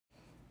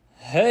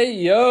Hey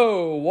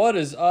yo, what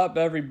is up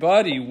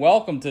everybody?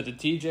 Welcome to the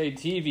TJAY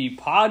TV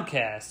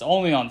podcast,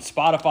 only on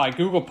Spotify,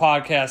 Google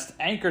Podcasts,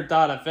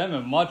 Anchor.fm,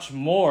 and much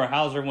more.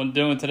 How's everyone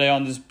doing today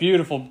on this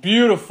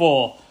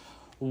beautiful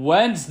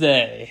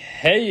Wednesday?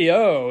 Hey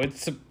yo,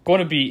 it's going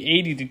to be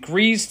 80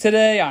 degrees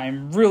today.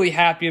 I'm really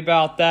happy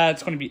about that.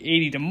 It's going to be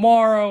 80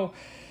 tomorrow.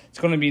 It's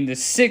going to be in the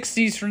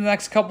 60s for the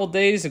next couple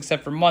days,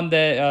 except for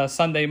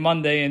Sunday,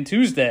 Monday, and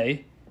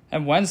Tuesday,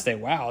 and Wednesday.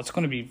 Wow, it's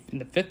going to be in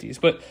the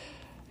 50s, but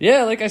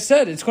yeah, like I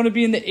said, it's going to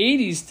be in the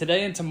 80s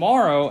today and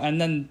tomorrow,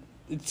 and then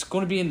it's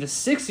going to be in the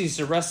 60s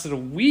the rest of the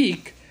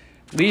week,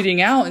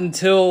 leading out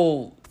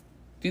until,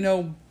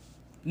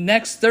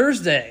 next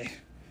Thursday.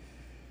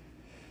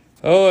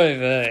 Oy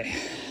vey.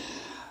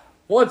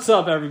 What's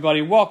up,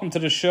 everybody? Welcome to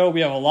the show.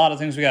 We have a lot of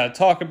things we got to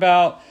talk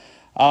about.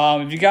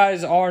 If you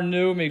guys are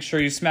new, make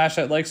sure you smash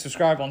that like,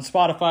 subscribe on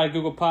Spotify,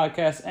 Google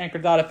Podcasts,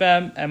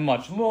 Anchor.fm, and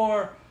much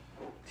more.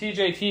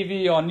 TJAY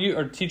TV on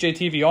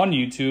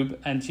YouTube,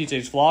 and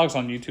TJ's Vlogs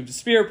on YouTube, the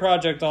Spirit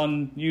Project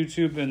on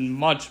YouTube, and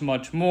much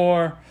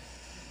more.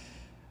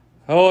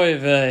 Oy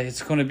vey,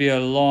 it's going to be a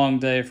long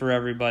day for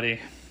everybody.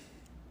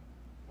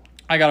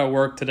 I got to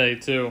work today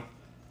too.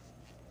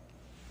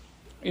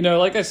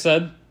 Like I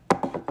said,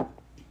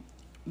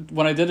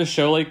 when I did a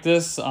show like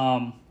this,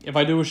 if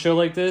I do a show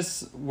like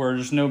this where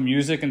there's no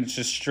music and it's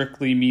just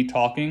strictly me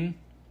talking,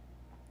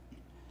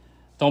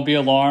 don't be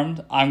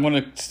alarmed. I'm going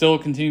to still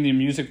continue the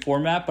music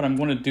format, but I'm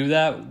going to do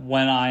that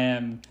when I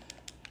am,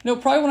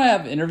 probably when I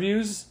have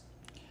interviews.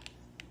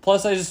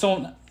 Plus, I just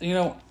don't,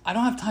 I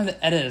don't have time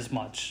to edit as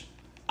much.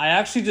 I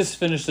actually just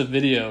finished a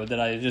video that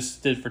I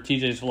just did for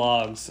TJ's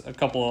Vlogs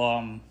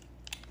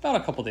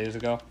about a couple days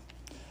ago.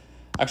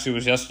 Actually, it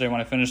was yesterday when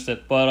I finished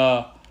it.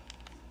 But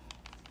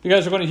you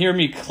guys are going to hear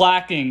me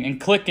clacking and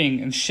clicking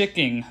and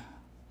shicking.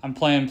 I'm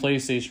playing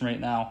PlayStation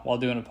right now while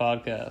doing a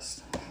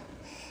podcast.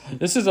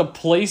 This is a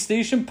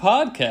PlayStation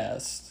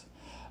podcast.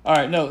 All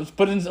right, no,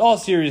 but in all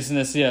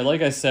seriousness, yeah,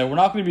 like I said, we're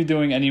not going to be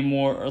doing any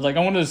more, I'm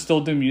going to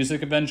still do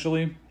music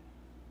eventually.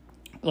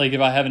 Like if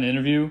I have an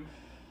interview,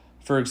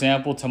 for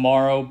example,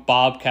 tomorrow,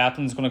 Bob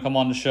Kaplan's going to come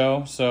on the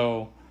show.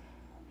 So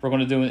we're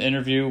going to do an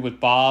interview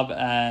with Bob,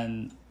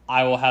 and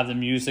I will have the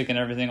music and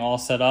everything all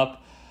set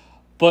up.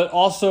 But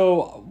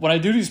also, when I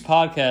do these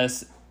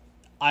podcasts,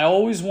 I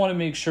always want to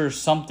make sure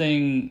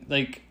something,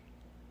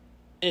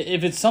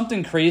 if it's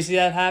something crazy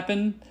that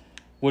happened,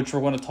 which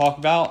we're going to talk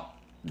about,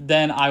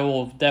 then I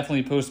will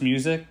definitely post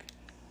music,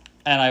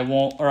 and I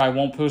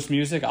won't post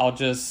music. I'll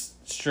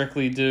just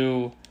strictly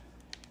do,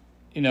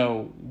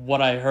 what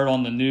I heard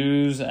on the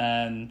news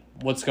and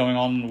what's going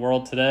on in the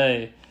world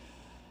today.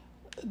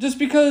 Just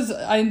because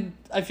I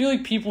feel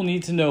like people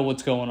need to know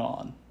what's going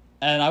on,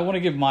 and I want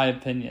to give my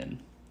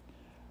opinion.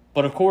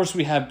 But of course,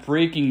 we have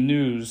breaking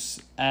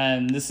news,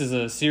 and this is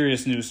a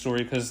serious news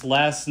story because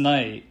last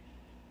night,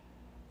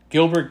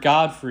 Gilbert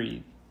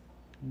Gottfried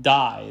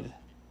died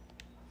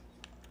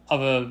of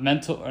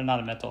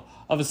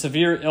a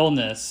severe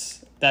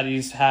illness that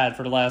he's had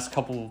for the last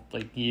couple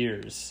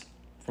years,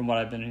 from what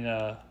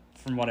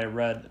I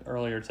read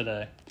earlier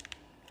today.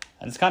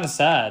 And it's kind of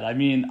sad. I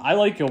mean, I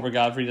like Gilbert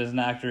Gottfried as an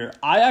actor.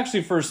 I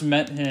actually first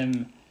met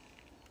him.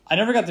 I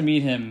never got to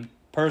meet him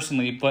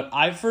personally, but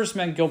I first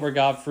met Gilbert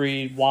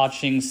Gottfried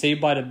watching Saved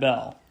by the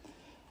Bell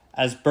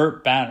as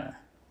Burt Banner.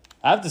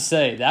 I have to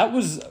say, that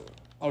was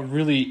a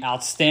really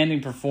outstanding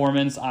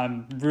performance.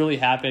 I'm really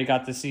happy I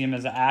got to see him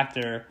as an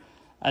actor.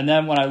 And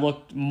then when I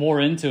looked more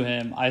into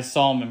him, I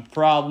saw him in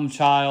Problem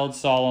Child,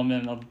 saw him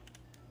in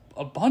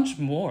a bunch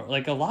more,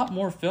 a lot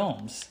more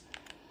films.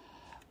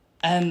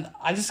 And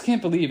I just can't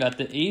believe at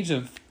the age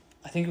of,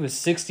 I think it was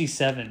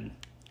 67,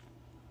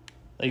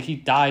 he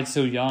died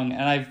so young.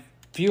 And I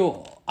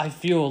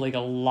feel like a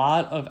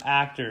lot of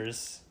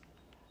actors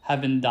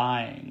have been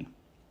dying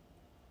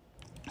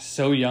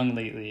so young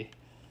lately.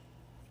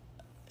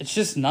 It's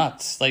just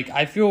nuts.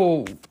 I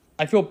feel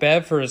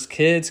bad for his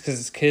kids because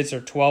his kids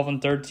are 12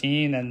 and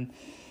 13, and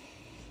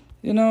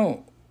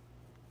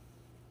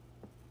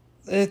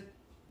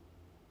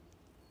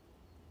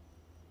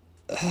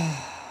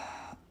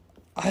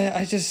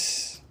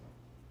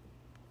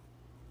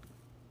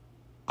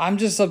I'm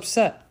just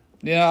upset.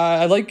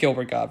 I like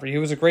Gilbert Gottfried. He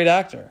was a great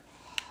actor.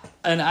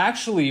 And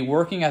actually,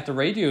 working at the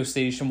radio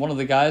station, one of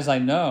the guys I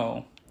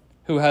know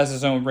who has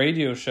his own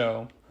radio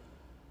show,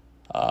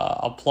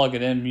 I'll plug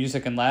it in,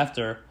 Music and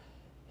Laughter,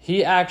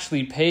 he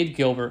actually paid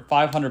Gilbert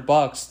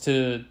 $500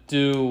 to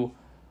do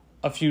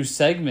a few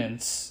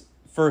segments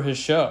for his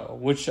show,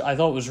 which I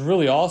thought was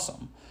really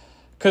awesome.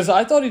 Because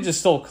I thought he just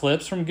stole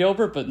clips from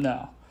Gilbert, but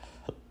no.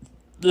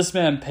 This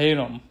man paid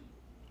him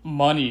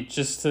money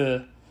just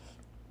to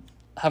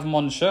have him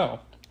on the show.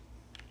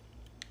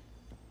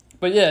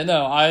 But yeah,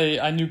 no,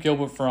 I knew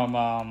Gilbert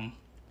from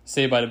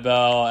Saved by the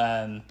Bell,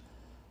 and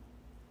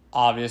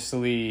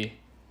obviously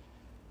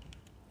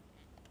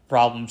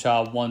Problem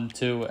Child 1,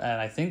 2,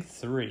 and I think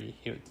 3.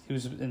 He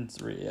was in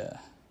 3, yeah.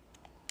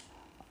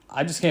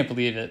 I just can't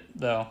believe it,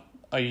 though.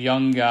 A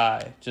young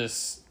guy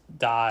just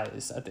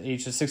dies at the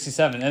age of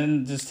 67.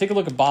 And just take a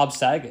look at Bob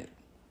Saget.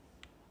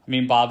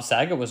 mean, Bob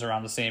Saget was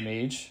around the same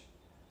age.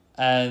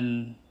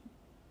 And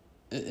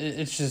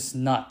it's just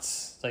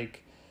nuts.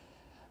 Like,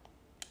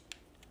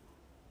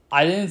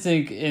 I didn't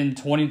think in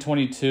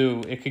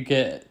 2022 it could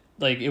get,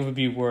 like, it would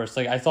be worse.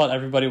 Like, I thought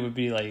everybody would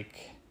be,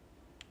 like,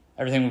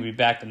 everything would be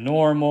back to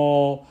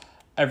normal.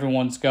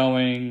 Everyone's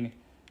going,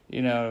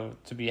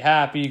 to be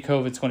happy.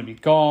 COVID's going to be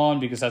gone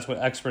because that's what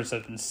experts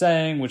have been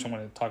saying, which I'm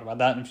going to talk about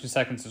that in a few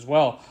seconds as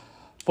well.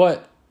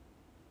 But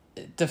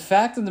the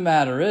fact of the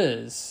matter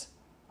is,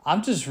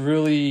 I'm just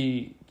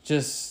really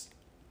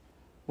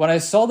when I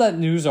saw that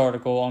news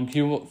article on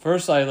Q,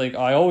 first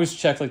I always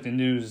check like the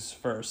news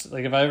first.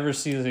 Like if I ever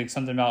see like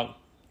something about,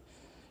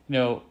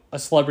 a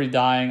celebrity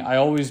dying, I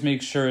always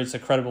make sure it's a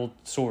credible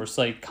source,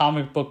 like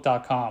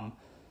comicbook.com.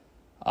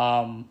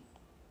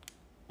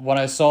 When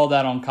I saw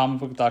that on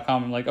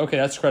comicbook.com, I'm like, okay,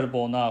 that's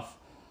credible enough.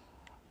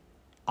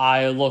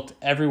 I looked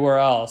everywhere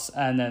else,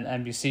 and then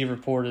NBC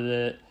reported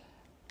it,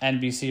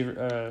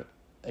 ABC,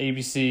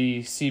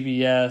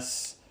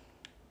 CBS,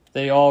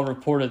 they all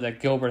reported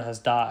that Gilbert has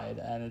died,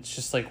 and it's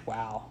just like,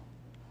 wow.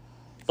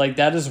 Like,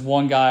 that is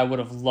one guy I would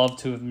have loved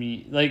to have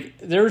met. Like,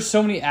 there are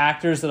so many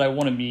actors that I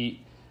want to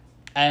meet,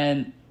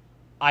 and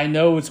I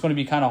know it's going to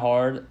be kind of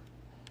hard,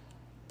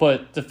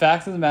 but the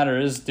fact of the matter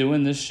is,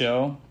 doing this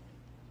show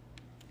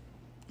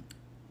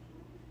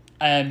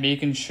and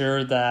making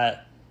sure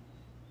that,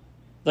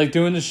 like,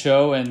 doing the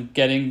show and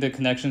getting the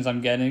connections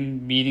I'm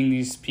getting, meeting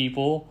these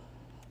people,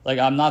 like,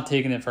 I'm not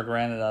taking it for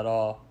granted at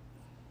all.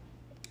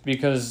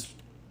 Because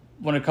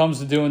when it comes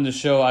to doing the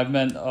show, I've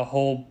met a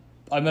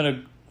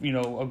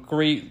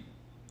great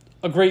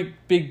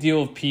big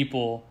deal of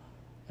people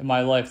in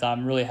my life that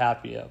I'm really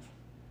happy of.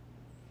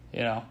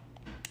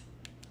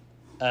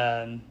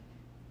 And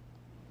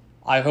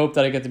I hope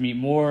that I get to meet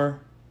more.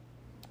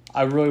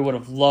 I really would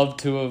have loved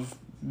to have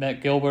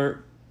met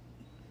Gilbert.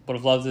 Would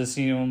have loved to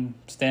see him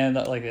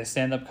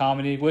stand-up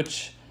comedy,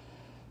 which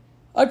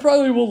I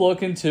probably will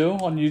look into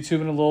on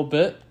YouTube in a little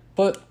bit.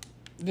 But,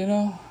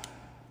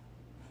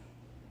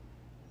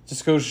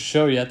 just goes to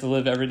show you have to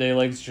live every day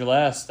like it's your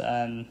last.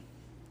 And,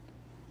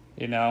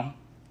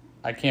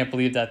 I can't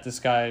believe that this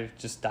guy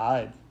just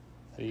died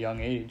at a young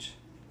age.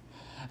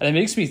 And it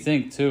makes me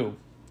think, too,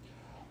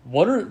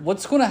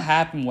 what's going to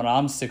happen when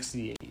I'm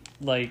 68?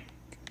 Like,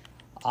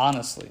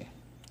 honestly.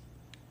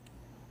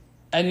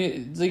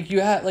 And,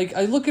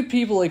 I look at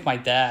people like my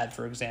dad,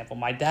 for example.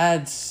 My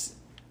dad's,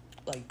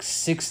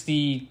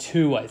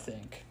 62, I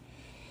think.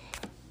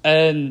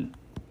 And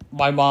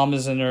my mom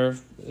is in her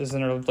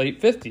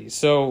late 50s.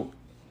 So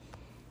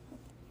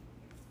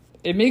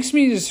it makes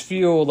me just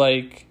feel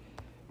like,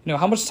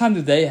 how much time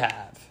do they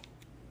have?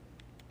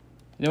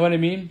 You know what I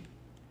mean?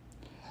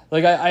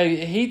 Like, I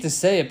hate to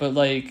say it, but,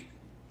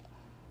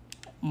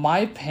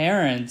 my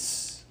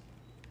parents,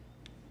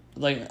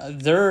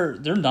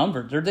 they're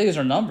numbered. Their days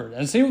are numbered.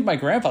 And same with my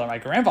grandfather. My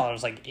grandfather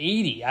was,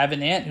 80. I have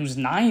an aunt who's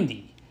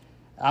 90.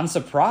 I'm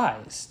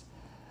surprised.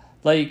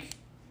 I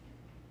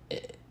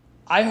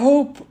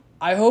hope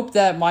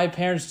that my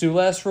parents do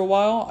last for a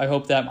while. I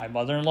hope that my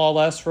mother-in-law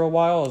lasts for a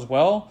while as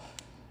well.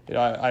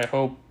 I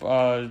hope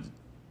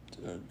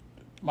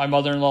my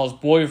mother-in-law's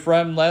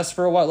boyfriend lasts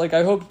for a while.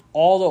 I hope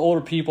all the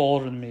older people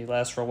older than me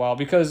last for a while,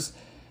 because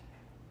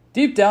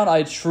deep down,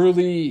 I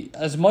truly,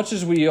 as much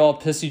as we all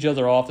piss each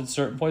other off at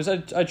certain points,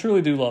 I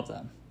truly do love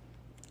them.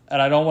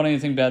 And I don't want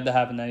anything bad to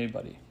happen to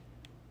anybody.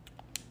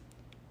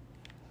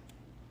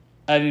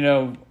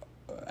 And,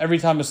 every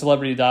time a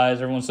celebrity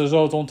dies, everyone says,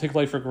 oh, don't take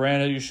life for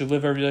granted. You should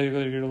live every day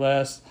like your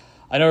last.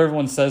 I know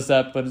everyone says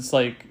that, but it's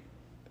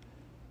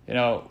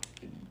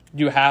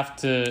you have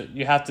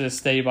to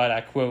stay by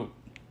that quote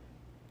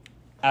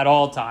at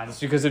all times.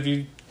 Because if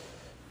you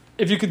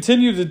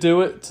continue to do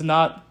it, to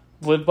not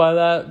live by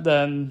that,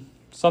 then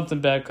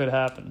something bad could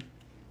happen.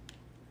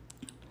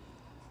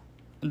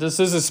 This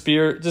isn't a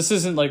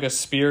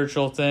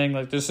spiritual thing.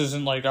 This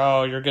isn't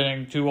oh, you're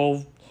getting too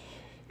old.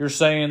 You're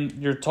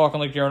talking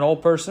like you're an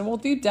old person. Well,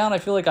 deep down, I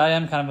feel like I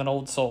am kind of an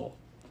old soul.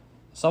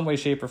 Some way,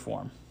 shape, or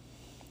form.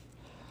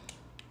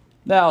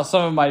 Now,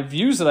 some of my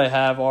views that I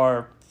have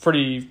are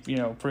pretty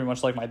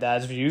much like my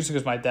dad's views,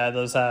 because my dad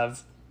does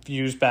have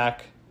views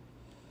back.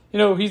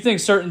 He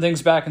thinks certain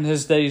things back in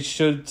his day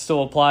should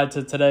still apply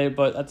to today,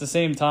 but at the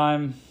same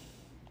time,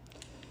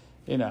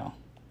 it's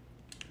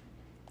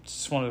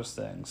just one of those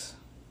things.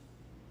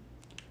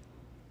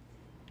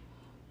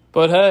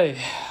 But hey,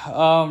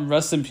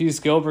 rest in peace,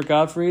 Gilbert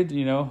Gottfried.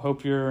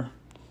 Hope you're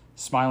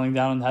smiling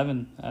down in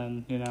heaven,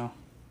 and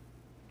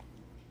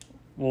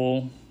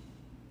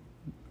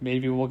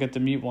maybe we'll get to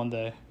meet one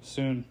day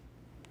soon.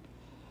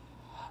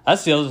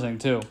 That's the other thing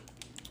too.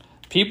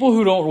 People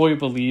who don't really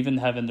believe in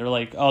heaven, they're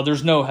like, oh,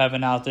 there's no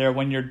heaven out there.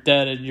 When you're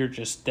dead, and you're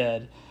just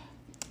dead.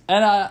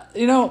 And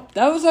that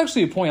was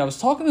actually a point. I was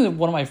talking to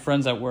one of my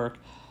friends at work,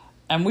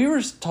 and we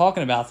were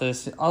talking about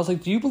this. I was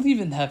like, do you believe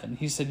in heaven?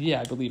 He said,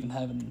 yeah, I believe in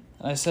heaven.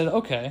 And I said,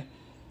 okay.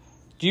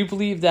 Do you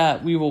believe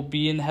that we will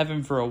be in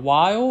heaven for a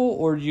while,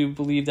 or do you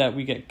believe that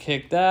we get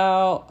kicked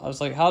out? I was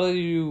like, how does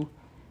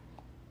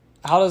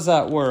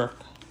that work?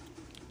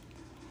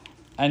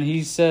 And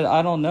he said,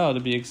 I don't know, to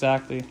be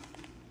exactly.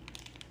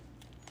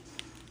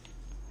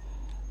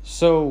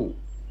 So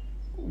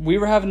we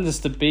were having this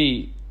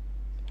debate,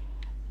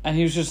 and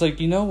he was just like,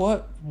 you know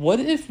what? What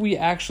if we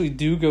actually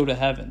do go to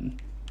heaven,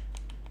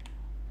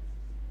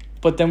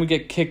 but then we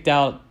get kicked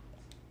out,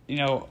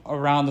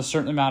 around a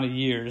certain amount of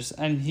years?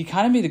 And he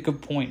kind of made a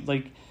good point.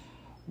 Like,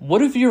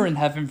 what if you're in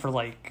heaven for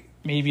like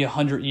maybe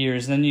 100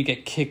 years and then you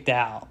get kicked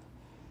out?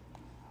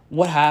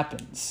 What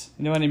happens?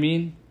 You know what I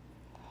mean?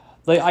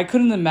 Like, I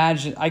couldn't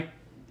imagine. I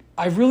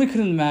really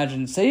couldn't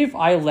imagine. Say if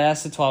I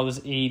lasted till I was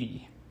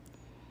 80.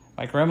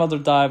 My grandmother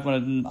died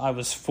when I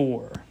was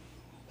 4.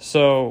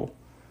 So,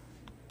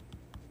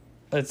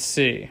 let's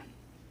see.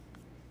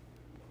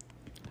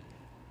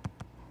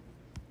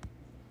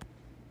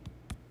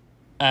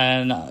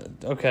 And,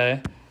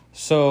 okay.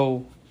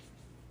 So,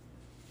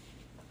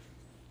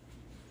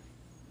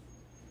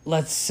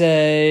 let's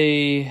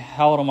say,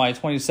 how old am I?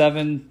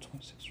 27?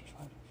 26,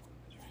 25,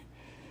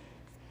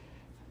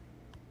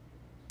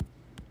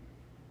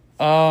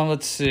 43.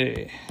 Let's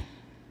see.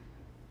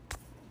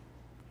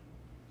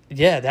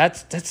 Yeah,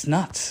 that's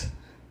nuts.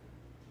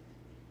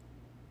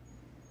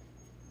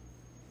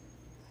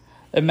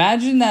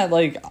 Imagine that,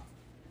 like,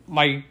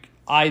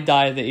 I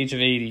die at the age of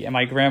 80, and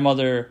my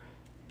grandmother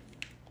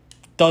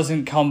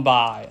doesn't come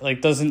by,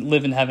 like, doesn't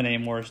live in heaven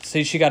anymore.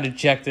 Say she got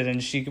ejected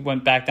and she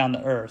went back down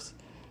to earth.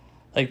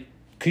 Like,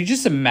 could you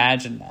just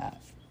imagine that?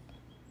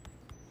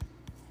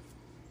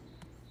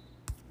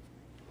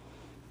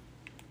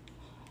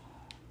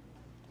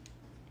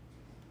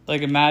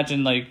 Like,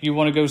 imagine, like, you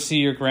want to go see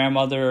your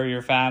grandmother or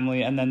your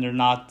family, and then they're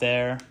not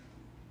there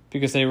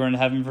because they were in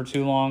heaven for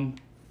too long.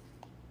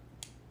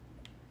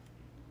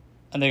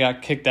 And they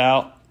got kicked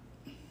out.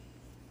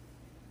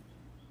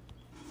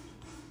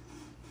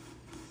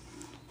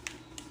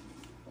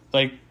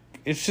 Like,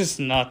 it's just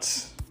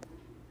nuts.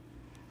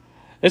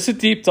 It's the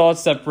deep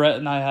thoughts that Brett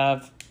and I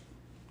have.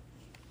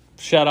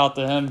 Shout out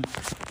to him.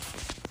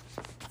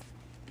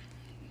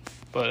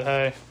 But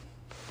hey.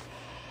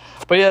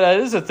 But yeah, that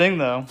is a thing,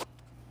 though.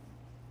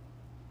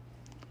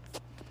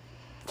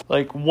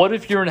 Like, what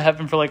if you're in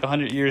heaven for like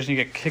 100 years and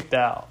you get kicked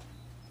out?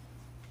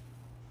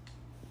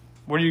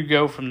 Where do you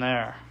go from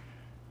there?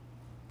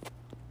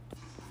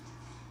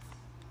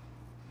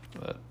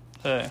 But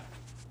hey.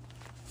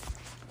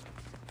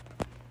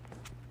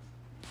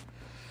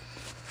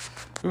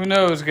 Who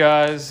knows,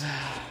 guys?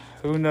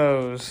 Who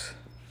knows?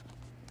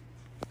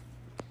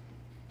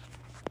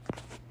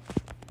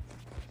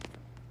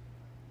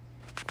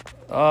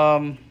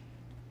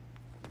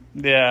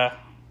 Yeah.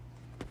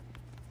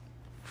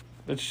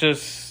 It's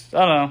just,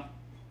 I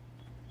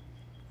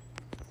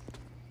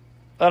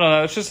don't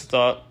know. It's just a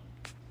thought.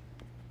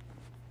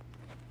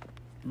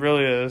 It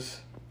really is.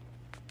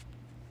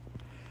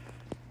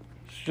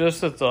 It's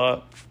just a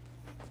thought.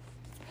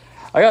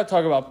 I gotta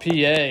talk about PA.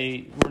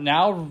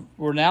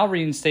 We're now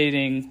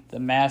reinstating the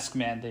mask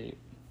mandate.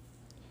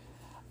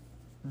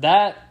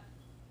 That's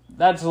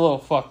a little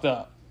fucked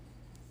up.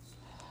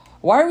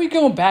 Why are we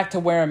going back to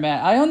wearing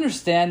masks? I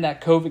understand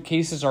that COVID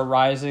cases are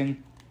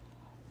rising,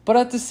 but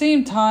at the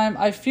same time,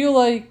 I feel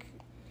like,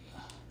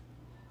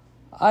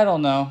 I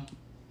don't know.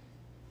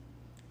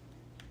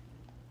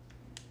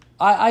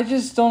 I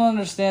just don't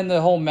understand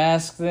the whole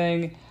mask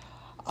thing.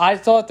 I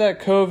thought that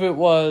COVID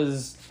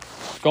was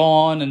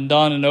gone and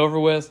done and over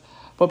with,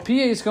 but PA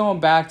is going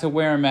back to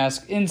wearing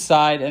masks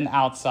inside and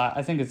outside.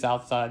 I think it's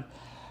outside.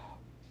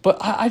 But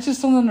I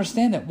just don't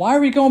understand it. Why are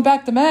we going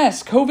back to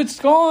masks? COVID's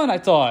gone, I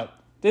thought.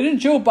 Didn't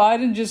Joe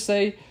Biden just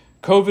say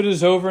COVID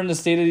is over in the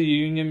State of the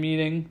Union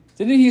meeting?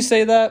 Didn't he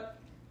say that?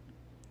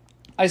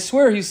 I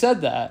swear he said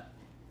that.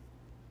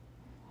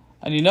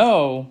 And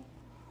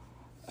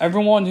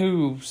everyone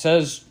who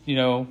says,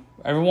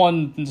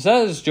 everyone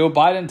says Joe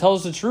Biden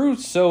tells the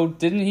truth, so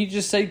didn't he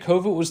just say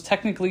COVID was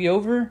technically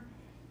over?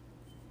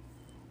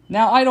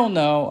 Now, I don't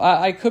know.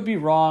 I could be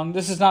wrong.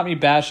 This is not me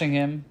bashing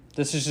him.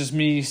 This is just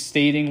me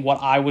stating what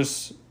I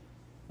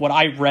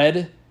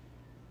read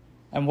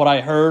and what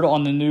I heard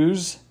on the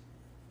news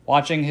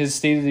watching his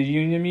State of the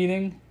Union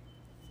meeting.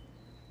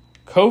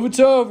 COVID's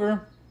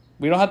over.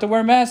 We don't have to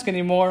wear a mask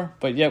anymore,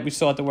 but yet we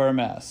still have to wear a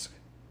mask.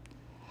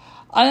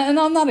 And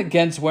I'm not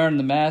against wearing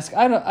the mask.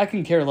 I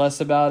can care less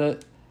about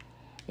it.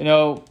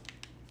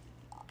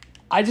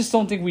 I just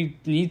don't think we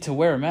need to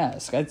wear a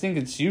mask. I think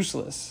it's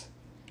useless.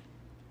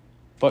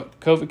 But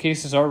COVID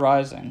cases are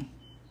rising.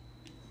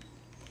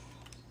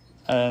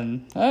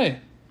 And, hey,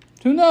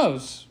 who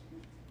knows?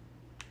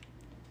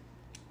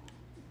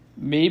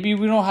 Maybe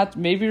we don't have to,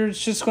 maybe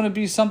it's just going to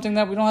be something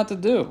that we don't have to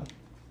do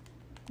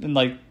in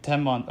like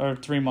 10 months or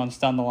 3 months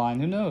down the line.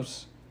 Who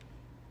knows?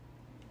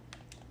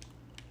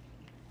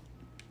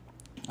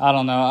 I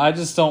don't know. I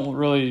just don't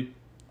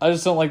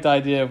like the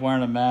idea of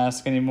wearing a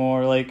mask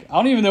anymore. Like, I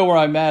don't even know where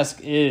my mask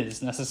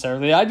is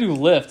necessarily. I do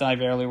lift and I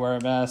barely wear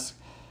a mask.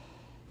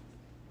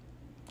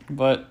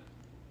 But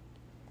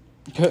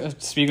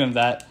speaking of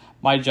that,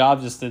 my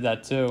job just did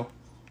that too.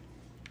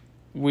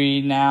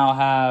 We now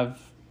have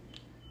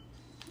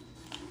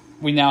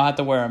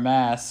to wear a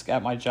mask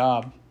at my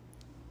job.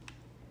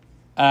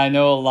 And I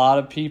know a lot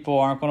of people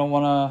aren't going to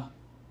want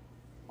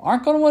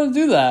to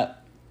do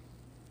that.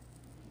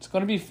 It's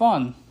going to be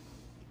fun.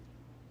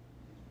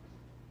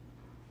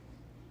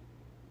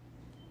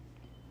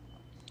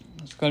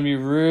 It's going to be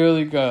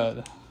really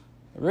good.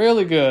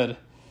 Really good.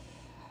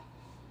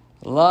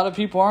 A lot of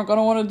people aren't going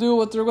to want to do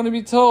what they're going to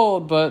be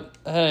told, but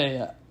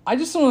hey, I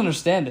just don't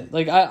understand it.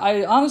 Like,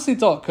 I honestly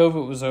thought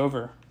COVID was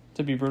over,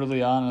 to be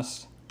brutally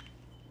honest.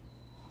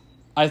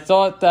 I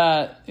thought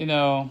that, we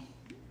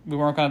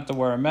weren't going to have to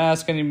wear a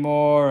mask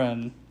anymore,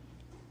 and,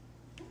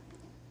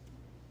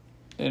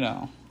 I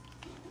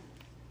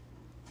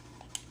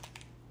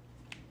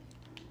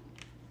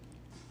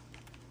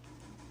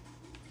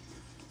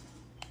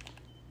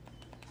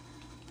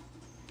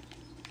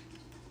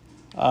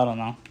don't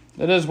know.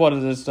 It is what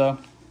it is, though.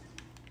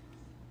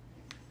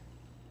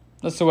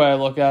 That's the way I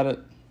look at it.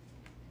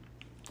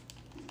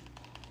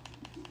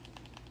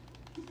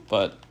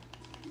 But,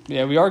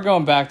 yeah, we are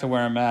going back to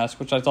wearing masks,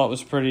 which I thought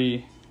was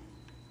I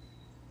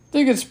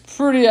think it's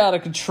pretty out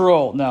of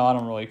control. No, I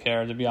don't really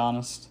care, to be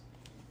honest.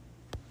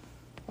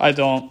 I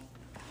don't.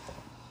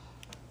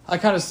 I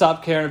kind of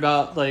stopped caring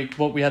about,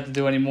 what we have to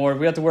do anymore. If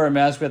we have to wear a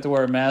mask, we have to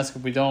wear a mask.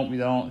 If we don't, we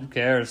don't. Who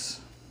cares?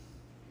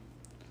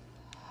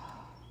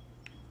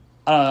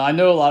 I don't know. I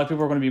know a lot of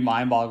people are going to be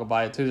mind-boggled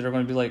by it, too. They're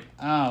going to be like,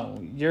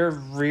 oh, you're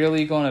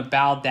really going to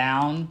bow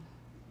down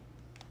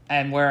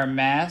and wear a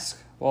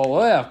mask? Well,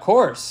 yeah, of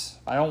course.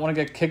 I don't want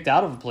to get kicked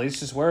out of a place.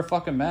 Just wear a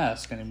fucking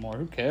mask anymore.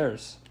 Who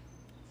cares?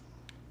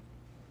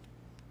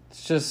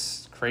 It's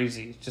just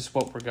crazy. Just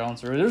what we're going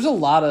through. It's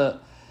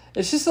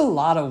just a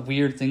lot of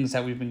weird things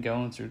that we've been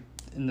going through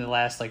in the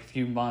last,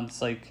 few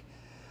months.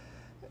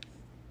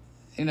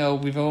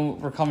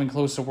 We're coming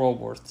close to World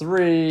War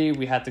III.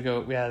 We had to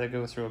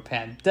go through a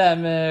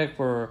pandemic.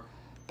 We're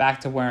back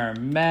to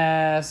wearing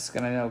masks,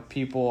 and I know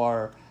people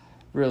are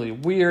really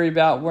weary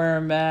about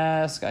wearing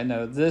masks. I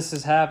know this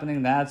is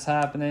happening, that's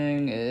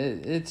happening.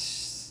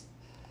 It's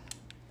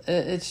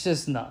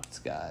just nuts,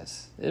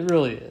 guys. It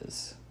really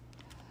is.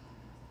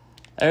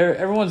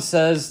 Everyone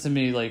says to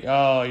me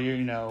 "Oh,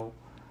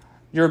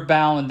 you're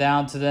bowing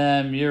down to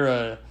them. You're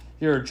a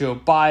Joe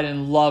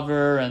Biden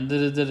lover," and da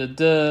da da da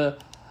da.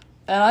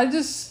 And I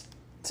just,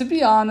 to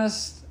be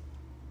honest,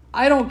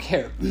 I don't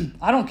care.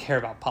 I don't care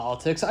about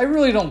politics. I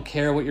really don't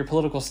care what your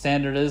political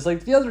standard is.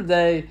 The other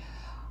day,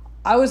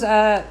 I was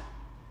at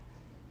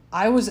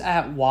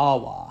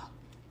Wawa,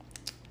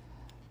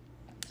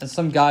 and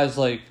some guy's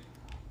like,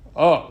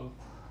 "Oh,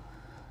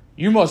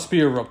 you must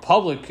be a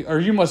Republican, or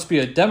you must be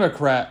a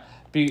Democrat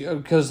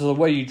because of the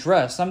way you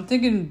dress." I'm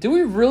thinking, do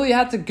we really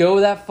have to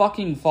go that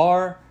fucking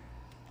far?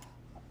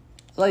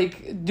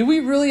 Do we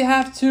really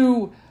have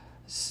to?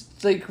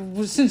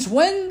 Since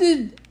when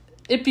did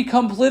it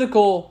become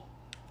political?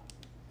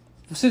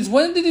 Since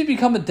when did you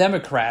become a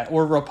Democrat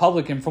or a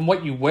Republican from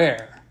what you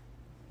wear?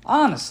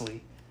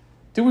 Honestly,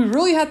 do we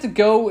really have to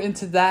go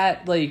into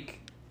that,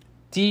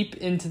 deep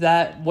into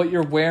that? What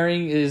you're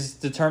wearing is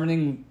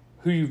determining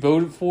who you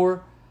voted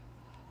for?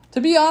 To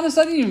be honest,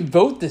 I didn't even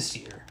vote this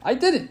year. I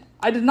didn't.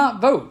 I did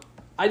not vote.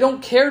 I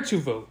don't care to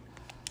vote.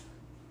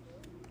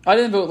 I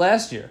didn't vote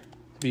last year,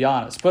 to be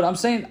honest. But I'm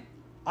saying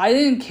I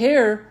didn't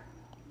care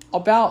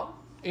about,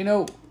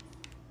 who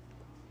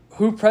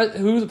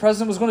the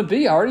president was going to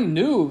be. I already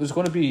knew it was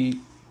going to be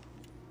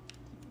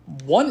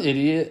one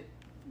idiot.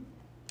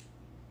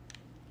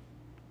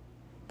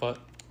 But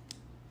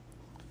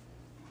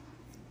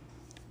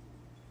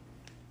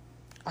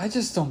I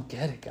just don't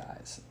get it,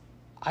 guys.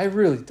 I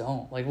really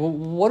don't.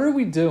 What are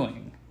we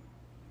doing?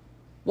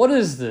 What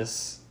is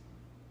this?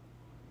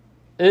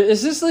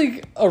 Is this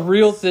a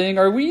real thing?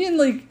 Are we in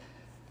the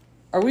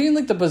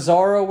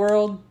Bizarro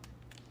world?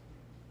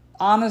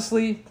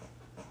 Honestly,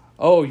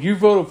 oh, you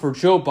voted for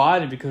Joe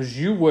Biden because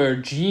you wear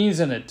jeans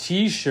and a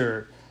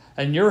t-shirt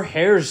and your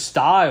hair's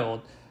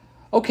styled.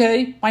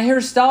 Okay, my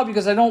hair's styled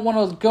because I don't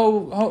want to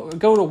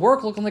go to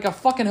work looking like a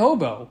fucking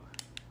hobo.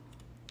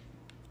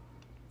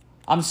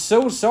 I'm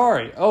so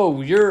sorry.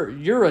 Oh,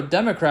 you're a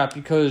Democrat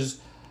because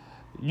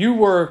you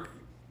work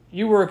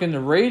in the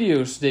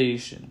radio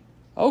station.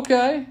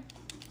 Okay.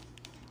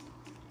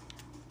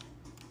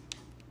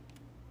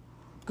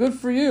 Good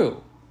for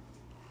you.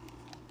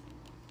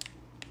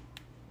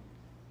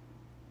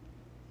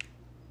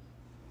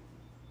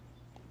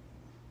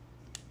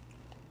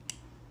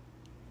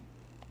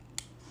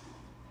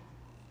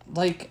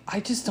 I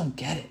just don't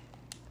get it.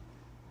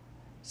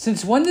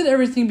 Since when did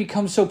everything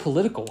become so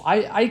political?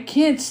 I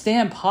can't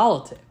stand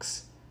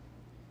politics.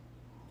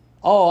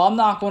 Oh, I'm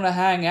not going to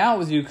hang out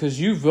with you because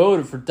you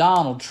voted for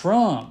Donald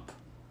Trump.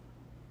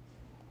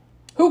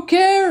 Who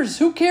cares?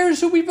 Who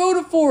cares who we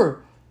voted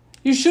for?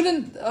 You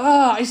shouldn't...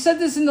 I said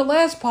this in the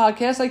last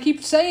podcast. I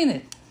keep saying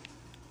it.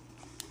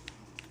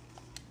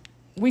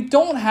 We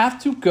don't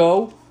have to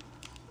go...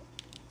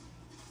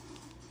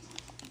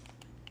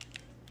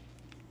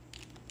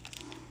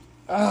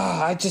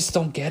 I just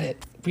don't get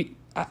it.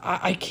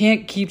 I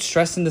can't keep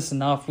stressing this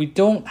enough. We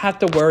don't have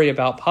to worry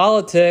about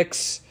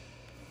politics.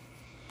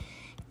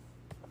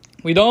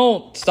 We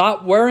don't.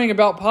 Stop worrying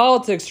about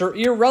politics. They're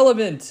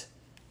irrelevant.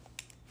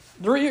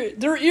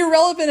 They're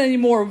irrelevant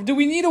anymore. Do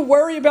we need to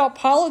worry about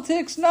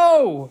politics?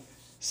 No.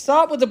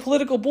 Stop with the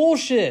political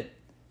bullshit.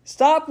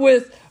 Stop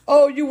with,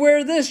 oh, you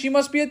wear this, you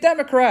must be a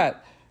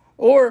Democrat.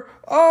 Or,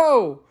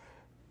 oh,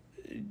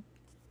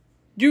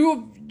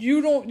 you're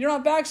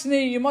not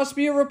vaccinated, you must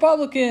be a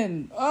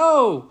Republican.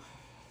 Oh,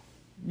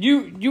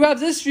 you have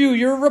this view,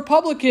 you're a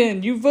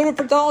Republican. You voted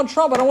for Donald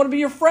Trump, I don't want to be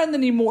your friend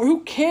anymore.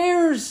 Who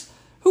cares?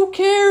 Who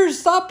cares?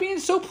 Stop being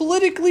so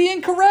politically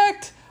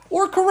incorrect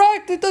or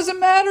correct. It doesn't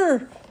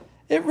matter.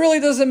 It really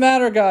doesn't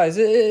matter, guys.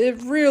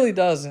 It really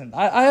doesn't.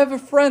 I have a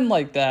friend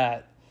like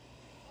that.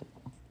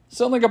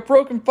 Sound like a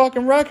broken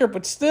fucking record,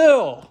 but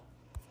still.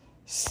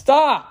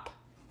 Stop.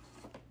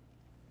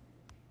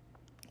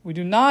 We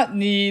do not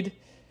need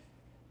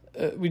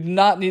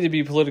to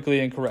be politically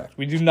incorrect.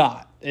 We do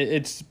not.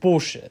 It's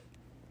bullshit.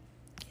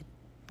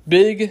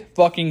 Big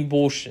fucking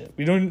bullshit.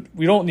 We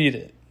don't need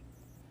it.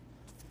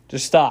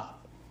 Just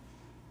stop.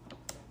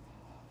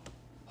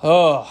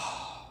 Oh,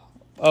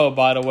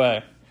 by the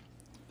way.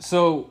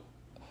 So,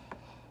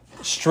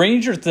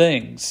 Stranger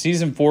Things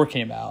Season 4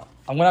 came out.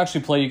 I'm going to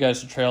actually play you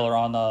guys the trailer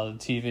on the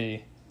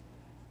TV.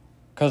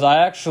 Because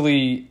I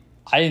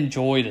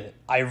enjoyed it.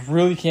 I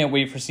really can't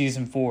wait for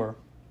Season 4.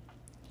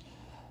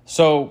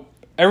 So,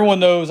 everyone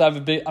knows I'm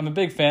a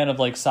big fan of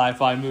like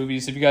sci-fi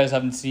movies. If you guys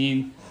haven't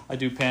seen, I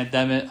do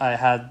Pandemic. I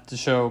had the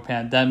show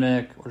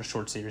Pandemic, or the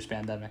short series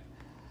Pandemic.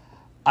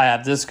 I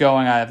have this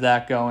going, I have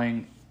that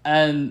going.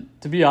 And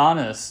to be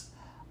honest,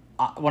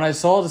 when I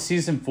saw the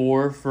Season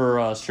 4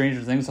 for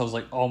Stranger Things, I was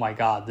like, oh my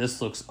god,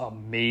 this looks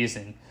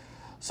amazing.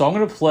 So I'm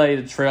going to play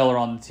the trailer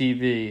on the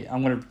TV.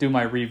 I'm going to do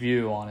my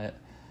review on it.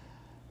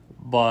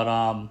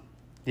 But,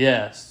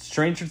 yeah,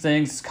 Stranger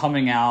Things is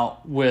coming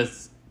out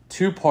with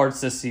 2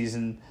 parts this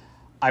season.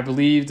 I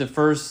believe the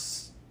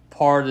first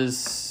part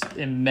is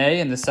in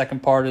May and the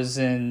second part is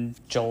in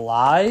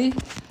July.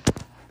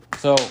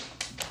 So,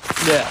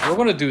 yeah, we're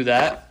going to do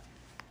that.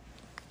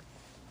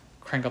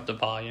 Crank up the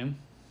volume.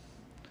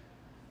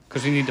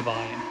 Because we need the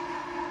volume.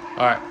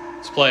 Alright,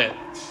 let's play it.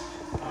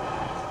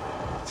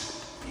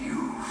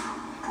 You've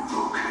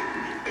broken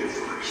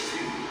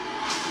everything.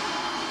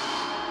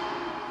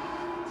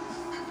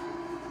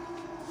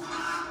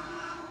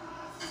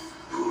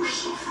 Your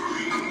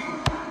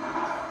suffering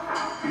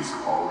is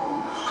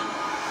almost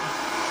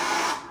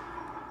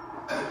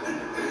at an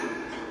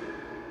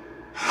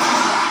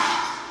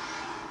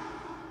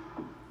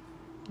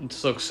end.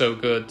 This looks so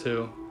good,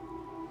 too.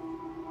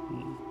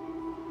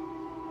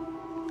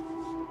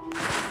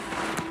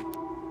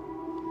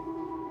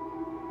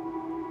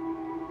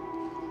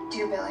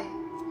 Dear Billy,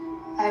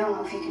 I don't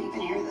know if you can even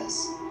hear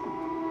this.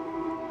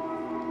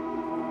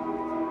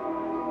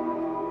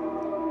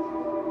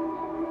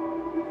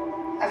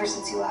 Ever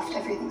since you left,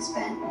 everything's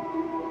been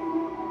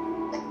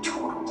a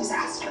total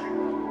disaster.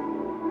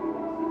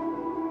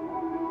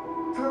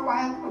 For a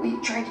while, we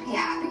tried to be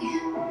happy.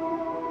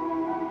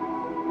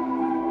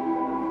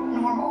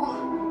 Normal.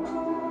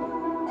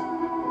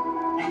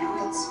 I know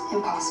that's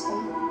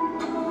impossible.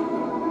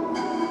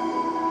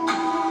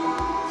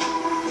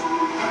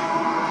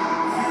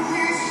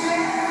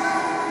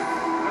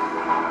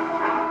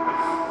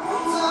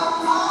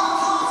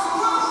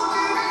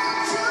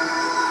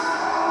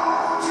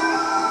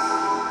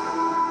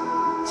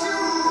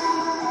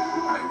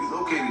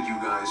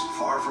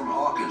 Far from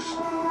Hawkins.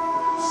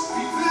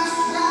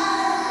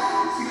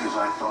 Because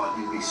I thought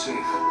you'd be safe.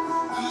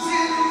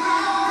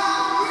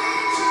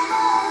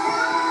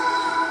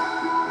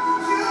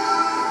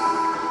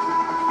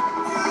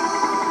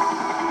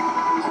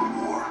 A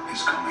war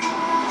is coming.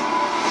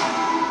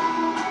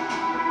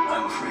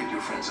 I'm afraid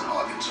your friends in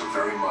Hawkins are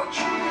very much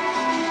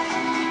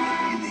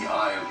in the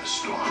eye of the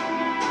storm.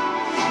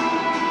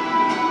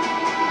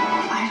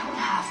 I don't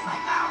have my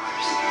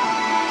powers.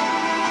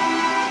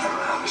 I don't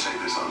know how to say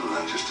this other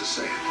than just to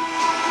say it.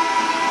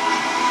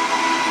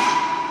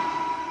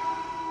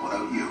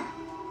 Without you,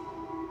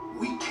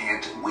 we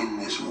can't win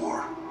this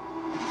war.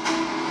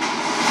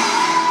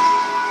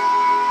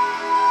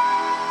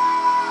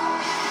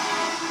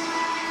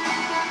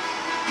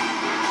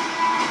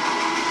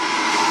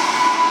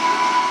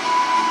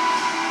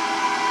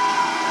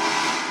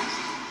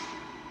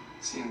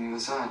 See you on the other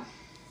side.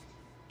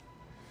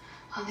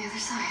 On the other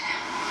side.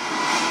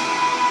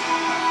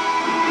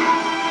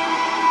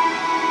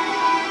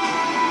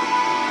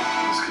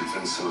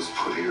 I was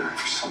put here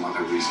for some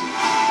other reason. Maybe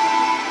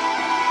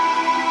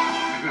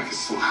I could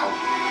still help.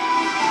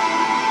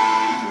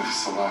 Even if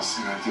it's the last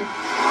thing I do.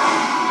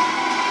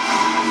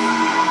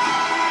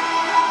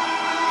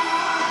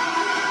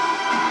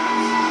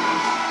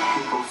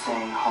 People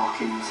say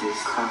Hawkins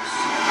is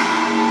cursed.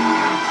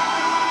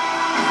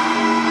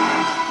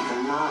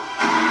 They're not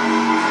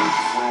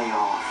way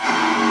off.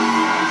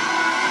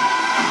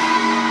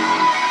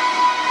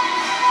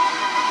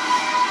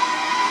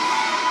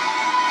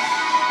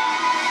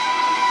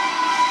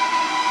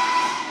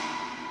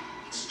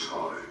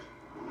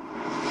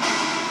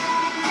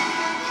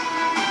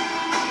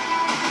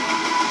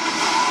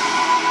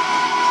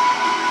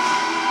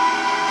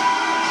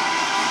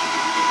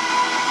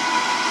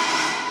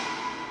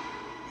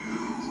 You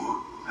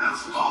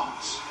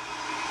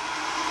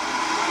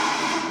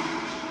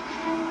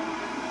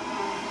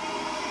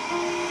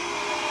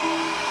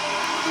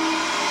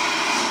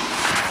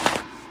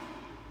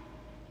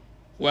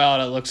Wow,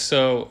 that looks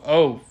so...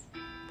 Oh.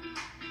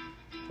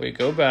 Wait,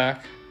 go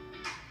back.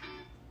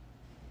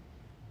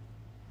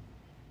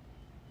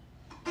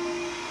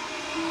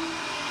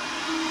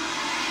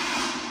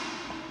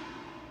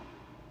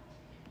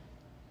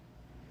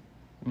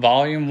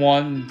 Volume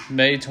 1,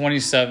 May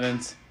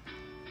 27th.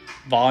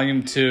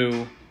 Volume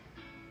 2,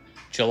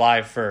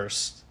 July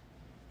 1st.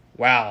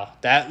 Wow,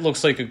 that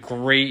looks like a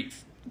great...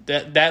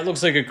 That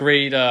looks like a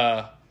great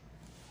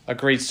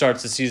start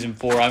to season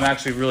 4. I'm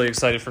actually really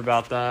excited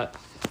about that.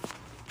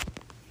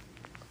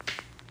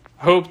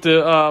 Hope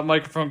the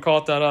microphone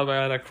caught that up.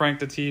 I had to crank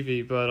the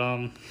TV,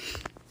 but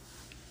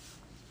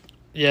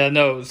yeah,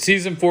 no,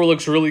 season 4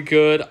 looks really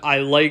good. I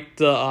like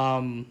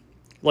the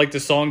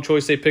song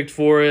choice they picked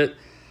for it.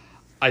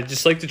 I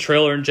just like the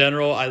trailer in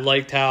general. I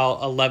liked how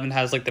 11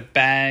 has like the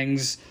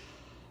bangs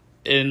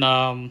in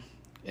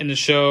the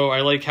show.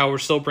 I like how we're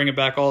still bringing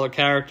back all the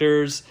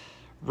characters.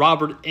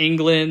 Robert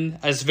Englund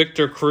as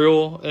Victor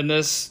Creel in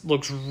this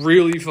looks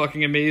really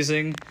fucking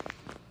amazing.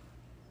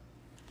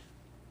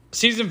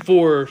 Season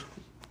 4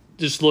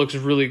 just looks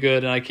really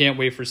good, and I can't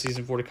wait for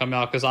season 4 to come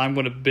out because I'm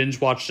going to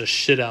binge watch the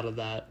shit out of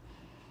that.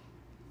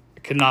 I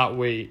cannot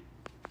wait.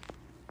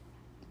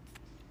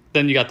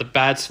 Then you got the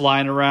bats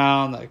flying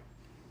around. Like,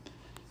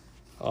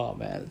 oh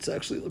man, it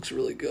actually looks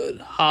really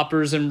good.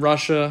 Hoppers in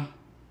Russia.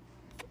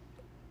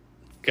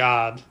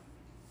 God.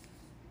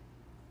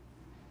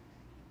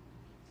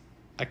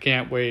 I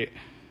can't wait.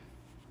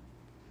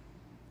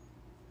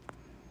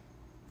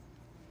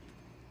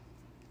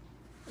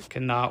 I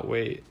cannot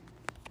wait.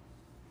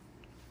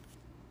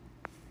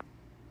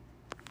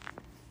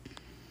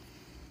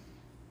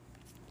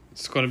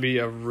 It's going to be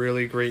a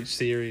really great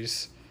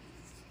series.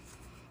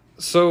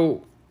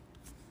 So,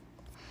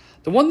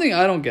 the one thing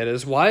I don't get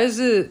is why is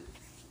it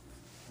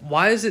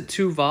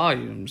 2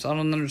 volumes? I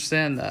don't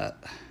understand that.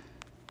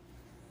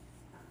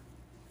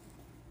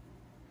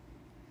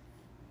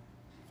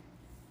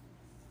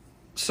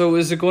 So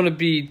is it going to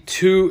be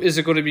 2? Is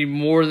it going to be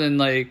more than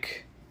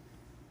like...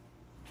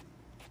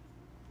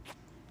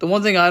 The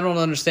one thing I don't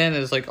understand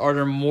is like, are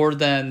there more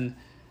than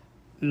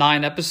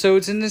 9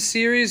 episodes in this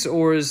series,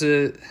 or is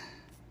it...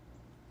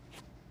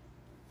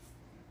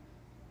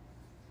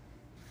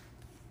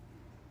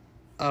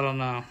 I don't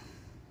know.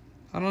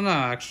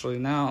 Actually.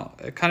 Now,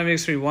 it kind of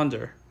makes me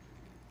wonder.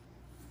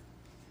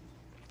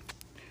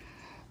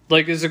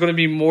 Like, is it going to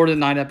be more than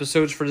 9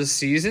 episodes for this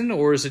season,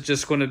 or is it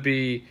just going to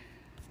be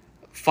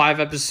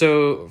 4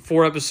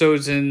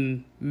 episodes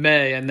in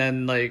May, and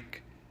then,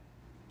 like,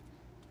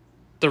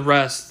 the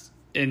rest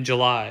in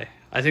July?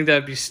 I think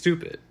that'd be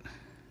stupid.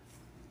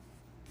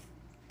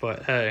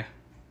 But, hey.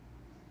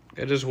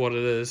 It is what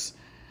it is.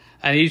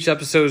 And each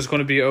episode is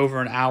going to be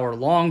over an hour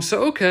long.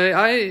 So,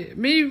 okay,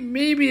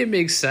 maybe it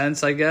makes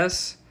sense, I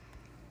guess.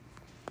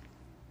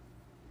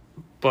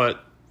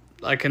 But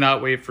I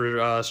cannot wait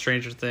for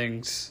Stranger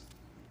Things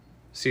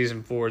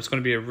Season 4. It's going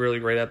to be a really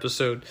great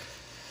episode.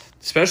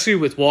 Especially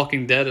with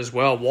Walking Dead as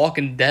well.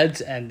 Walking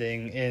Dead's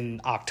ending in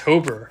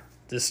October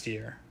this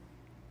year.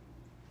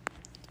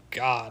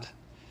 God.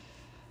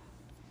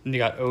 And you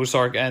got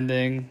Ozark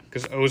ending.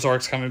 Because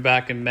Ozark's coming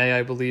back in May,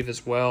 I believe,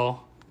 as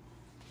well.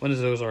 When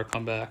does Ozark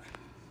come back?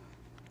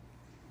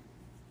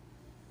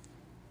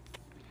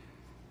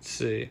 Let's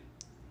see.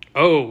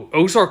 Oh,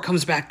 Ozark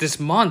comes back this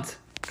month.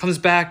 Comes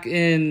back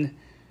in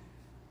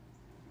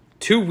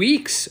 2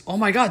 weeks. Oh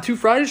my God, 2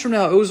 Fridays from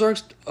now.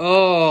 Ozark's...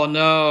 Oh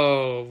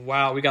no.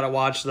 Wow, we gotta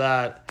watch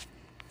that.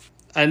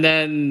 And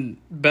then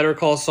Better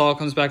Call Saul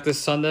comes back this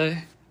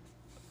Sunday.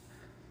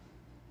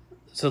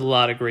 It's a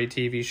lot of great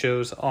TV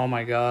shows. Oh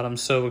my God, I'm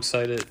so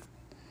excited.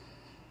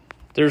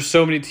 There's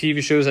so many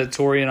TV shows that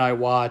Tori and I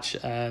watch,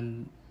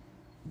 and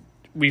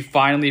we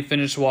finally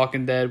finished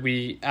Walking Dead.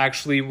 We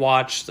actually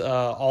watched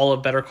all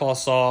of Better Call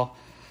Saul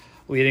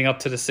leading up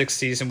to the 6th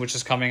season, which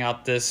is coming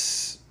out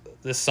this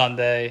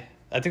Sunday.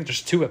 I think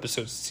there's 2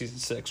 episodes of season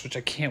 6, which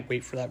I can't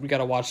wait for that. We got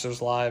to watch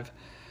those live.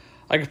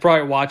 I could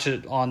probably watch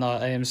it on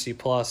AMC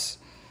Plus,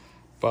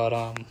 but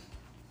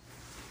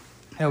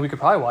yeah, we could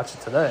probably watch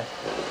it today.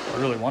 I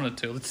really wanted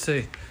to. Let's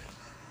see.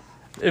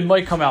 It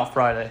might come out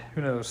Friday.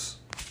 Who knows?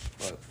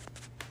 But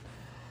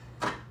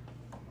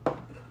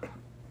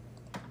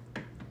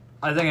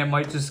I think I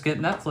might just get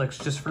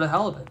Netflix just for the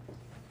hell of it.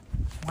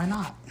 Why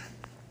not?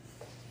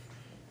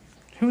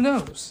 Who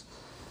knows?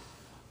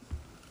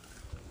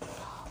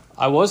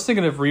 I was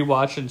thinking of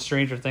rewatching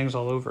Stranger Things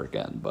all over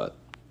again, but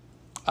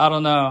I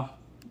don't know.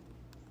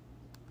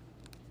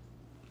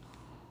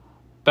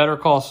 Better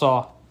Call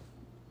Saul.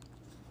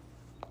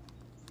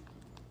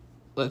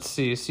 Let's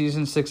see, is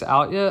season 6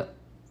 out yet?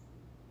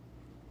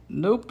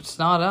 Nope, it's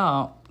not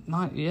out.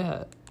 Not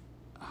yet.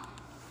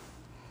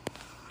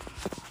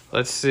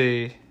 Let's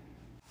see.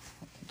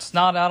 It's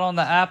not out on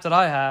the app that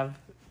I have.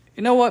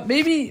 You know what?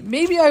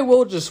 Maybe I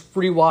will just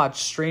rewatch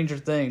Stranger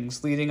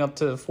Things leading up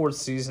to the 4th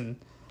season.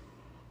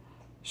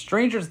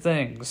 Stranger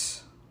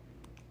Things.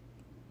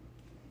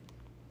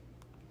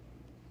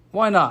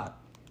 Why not?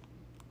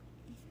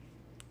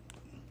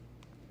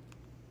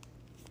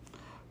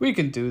 We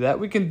can do that.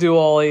 We can do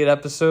all 8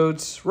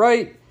 episodes,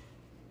 right?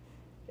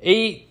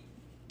 8,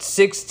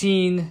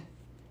 16,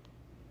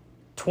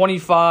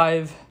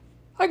 25.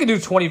 I could do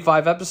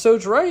 25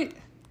 episodes, right?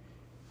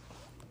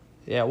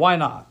 Yeah, why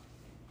not?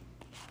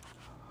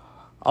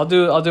 I'll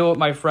do what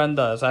my friend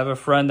does. I have a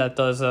friend that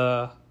does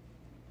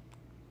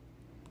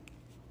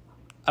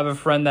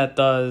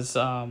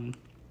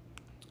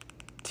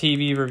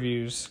TV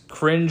reviews,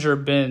 cringe or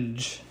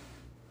binge.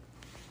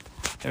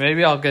 And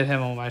maybe I'll get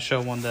him on my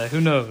show one day.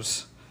 Who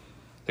knows?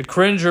 The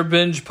Cringe or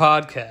Binge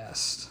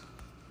podcast.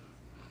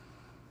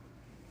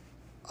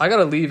 I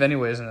gotta leave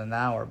anyways in an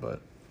hour,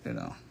 but, you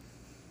know.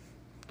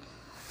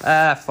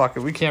 Fuck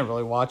it. We can't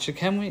really watch it,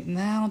 can we?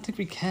 Nah, I don't think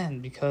we can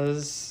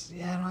because, I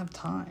don't have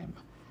time.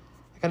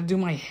 I gotta do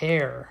my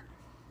hair.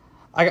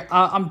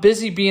 I'm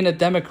busy being a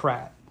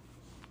Democrat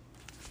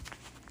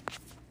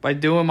by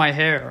doing my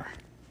hair.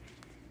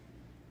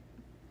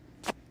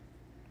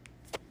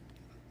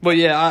 But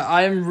yeah,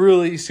 I'm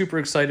really super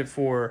excited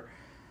for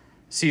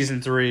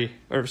season 3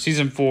 or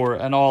season 4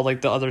 and all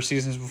like the other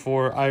seasons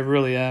before. I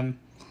really am.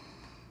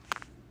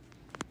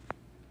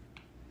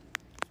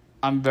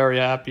 I'm very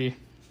happy.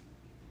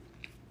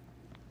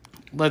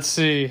 Let's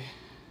see.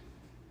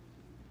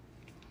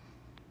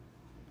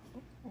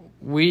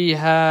 We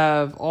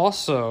have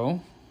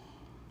also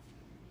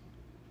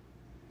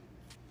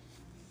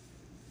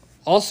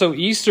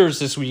Easter's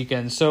this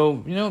weekend.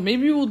 So,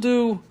 maybe we'll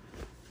do...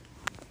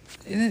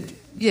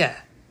 Yeah.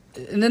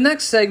 In the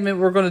next segment,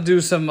 we're going to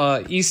do some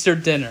Easter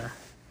dinner.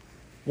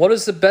 What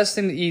is the best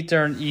thing to eat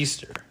during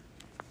Easter?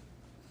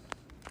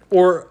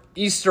 Or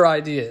Easter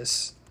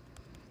ideas.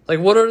 Like,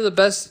 what are the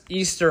best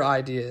Easter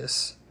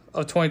ideas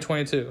of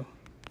 2022?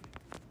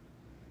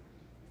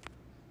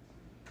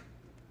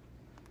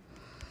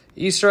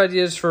 Easter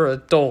ideas for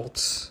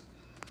adults.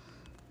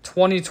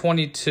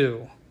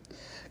 2022.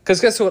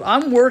 Because guess what?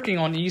 I'm working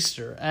on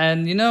Easter.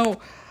 And,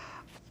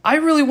 I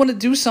really want to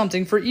do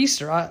something for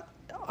Easter. I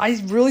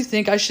really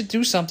think I should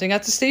do something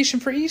at the station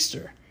for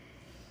Easter.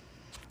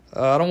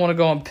 I don't want to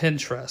go on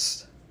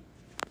Pinterest.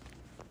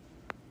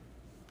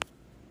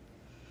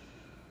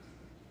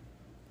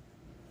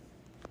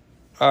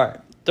 All right.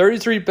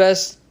 33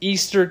 best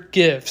Easter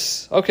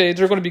gifts. Okay,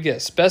 they're going to be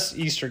gifts. Best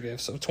Easter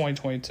gifts of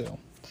 2022.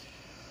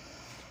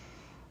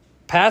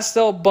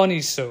 Pastel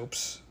bunny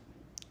soaps.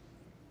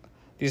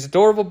 These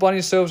adorable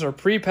bunny soaps are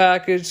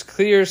prepackaged,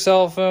 clear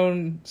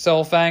cellophane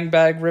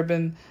bag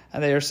ribbon,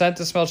 and they are sent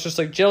to smell just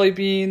like jelly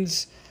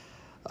beans.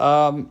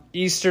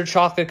 Easter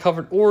chocolate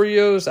covered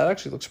Oreos. That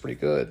actually looks pretty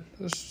good.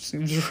 This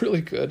seems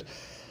really good.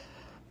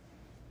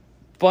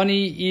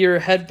 Bunny ear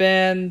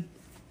headband.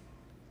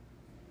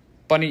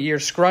 Bunny ear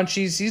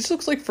scrunchies. These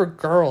looks like for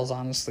girls,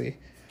 honestly.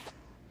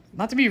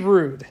 Not to be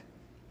rude.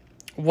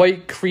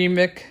 White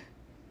ceramic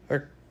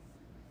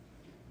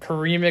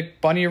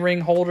bunny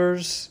ring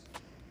holders.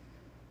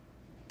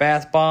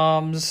 Bath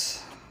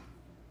bombs.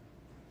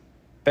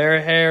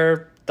 Bad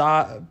hair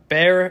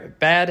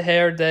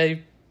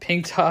day.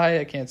 Pink tie.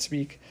 I can't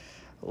speak.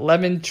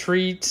 Lemon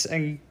treats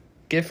and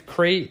gift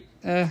crate.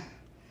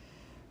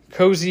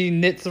 Cozy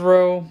knit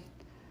throw.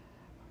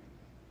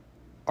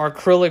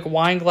 Acrylic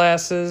wine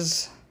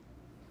glasses.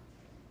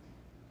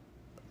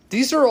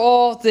 These are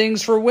all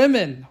things for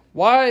women.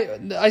 Why?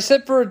 I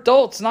said for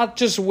adults, not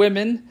just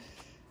women.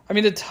 I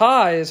mean, the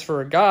tie is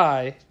for a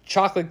guy.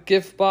 Chocolate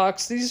gift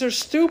box. These are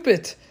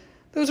stupid.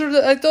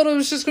 I thought it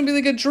was just going to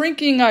be like a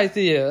drinking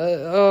idea.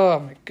 Oh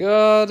my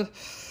God.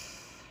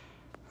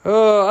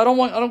 I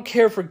don't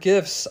care for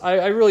gifts.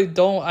 I really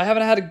don't. I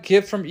haven't had a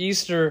gift from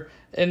Easter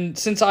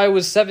since I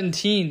was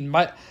 17.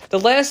 The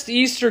last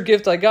Easter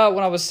gift I got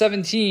when I was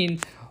 17,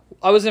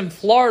 I was in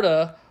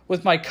Florida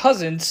with my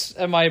cousins,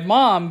 and my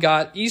mom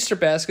got Easter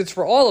baskets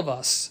for all of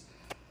us.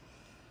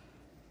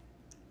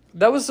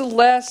 That was the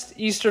last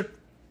Easter.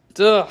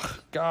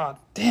 Ugh, God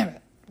damn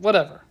it.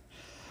 Whatever.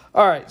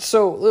 All right,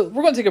 so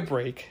we're going to take a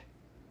break.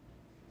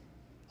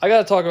 I got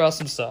to talk about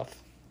some stuff.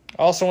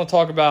 I also want to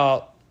talk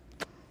about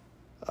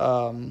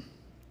I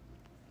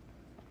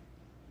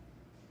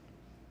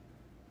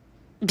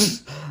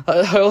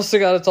also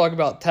got to talk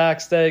about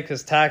tax day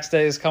because tax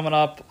day is coming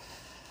up.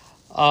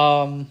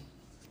 I'm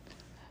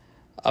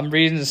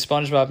reading the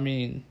SpongeBob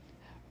meme.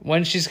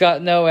 When she's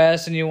got no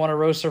ass and you want to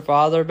roast her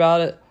father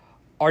about it,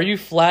 are you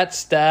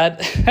Flat's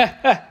dad?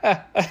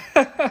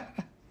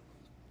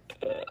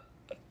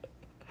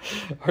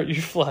 Are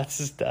you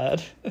Flat's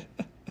dad?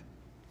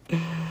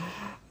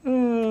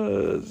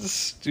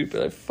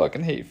 Stupid. I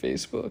fucking hate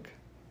Facebook.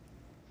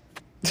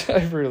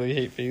 I really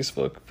hate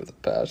Facebook with a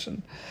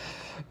passion.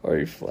 Are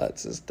you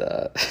Flat's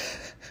dad?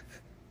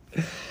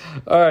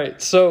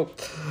 Alright, so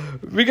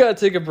we gotta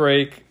take a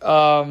break.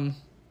 Yeah.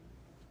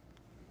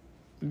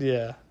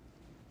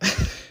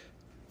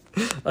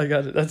 I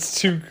got it. That's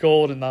too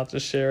cold and not to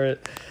share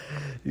it.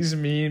 These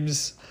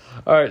memes.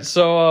 Alright,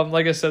 so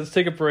like I said, let's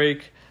take a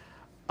break.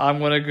 I'm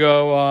gonna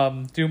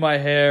go do my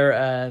hair,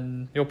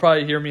 and you'll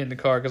probably hear me in the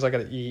car because I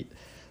gotta eat.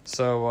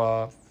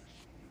 So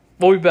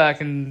we'll be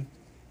back in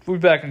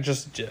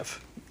just a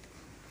jiff.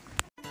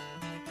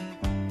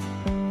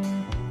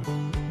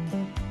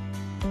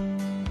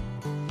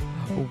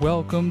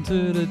 Welcome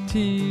to the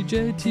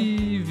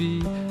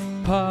TJTV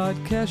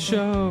podcast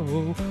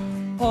show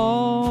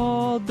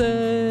all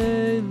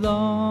day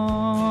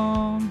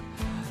long.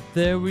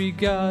 There we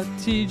got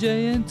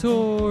TJ and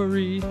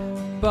Tori.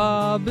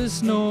 Bob is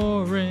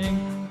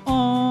snoring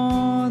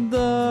on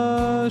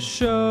the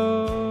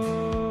show.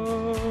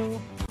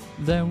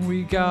 Then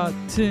we got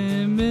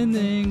Tim in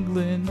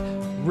England.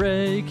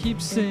 Ray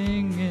keeps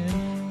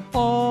singing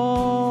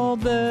all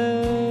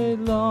day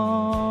long.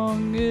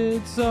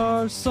 It's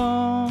our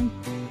song,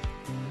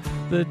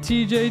 the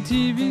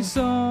TJTV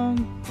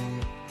song.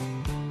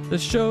 The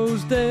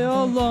show's day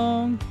all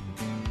long.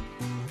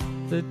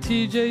 The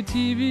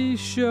TJTV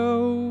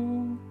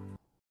show.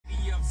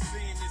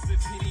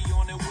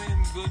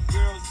 Good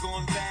girls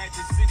going bad,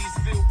 the city's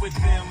filled with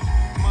them.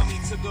 Mommy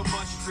took a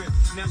bus trip,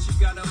 now she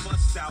got a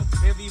bust out.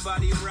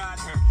 Everybody ride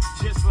her,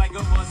 just like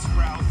a bus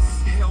route.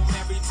 Hail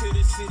Mary to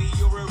the city,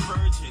 you're a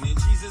virgin, and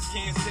Jesus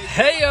can't say.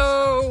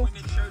 Heyo!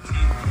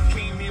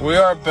 We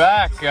are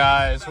back,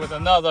 guys, with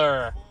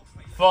another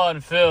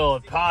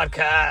fun-filled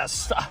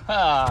podcast.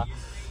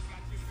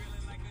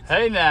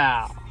 Hey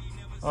now.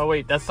 Oh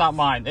wait, that's not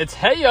mine. It's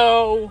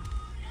Heyo!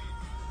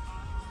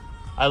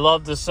 I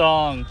love the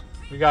song.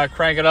 We gotta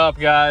crank it up,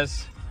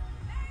 guys.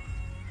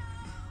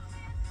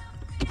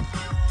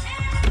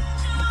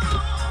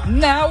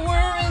 Now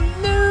we're in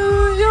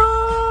New York.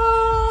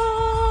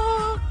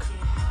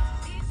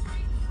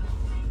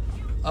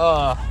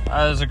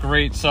 That is a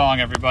great song,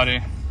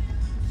 everybody.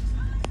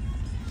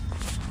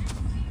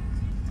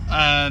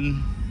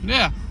 And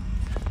yeah,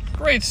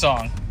 great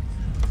song.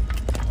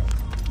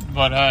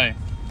 But hey,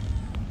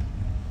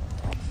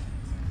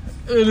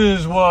 it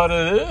is what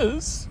it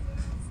is.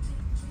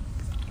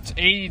 It's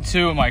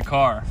 82 in my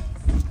car,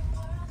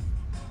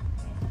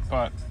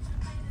 but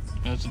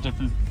it's a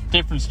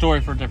different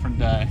story for a different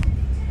day.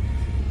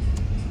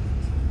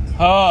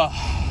 Well,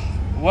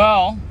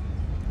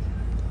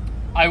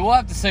 I will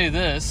have to say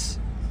this.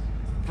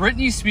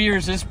 Britney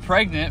Spears is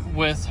pregnant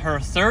with her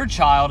third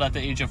child at the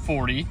age of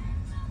 40.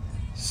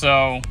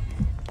 So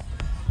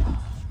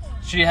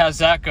she has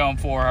that going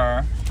for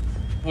her,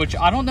 which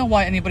I don't know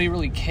why anybody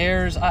really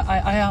cares.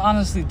 I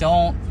honestly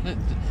don't.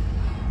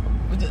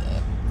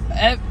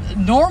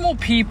 Normal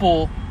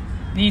people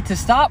need to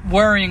stop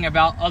worrying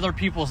about other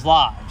people's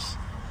lives.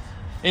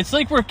 It's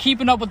like we're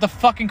keeping up with the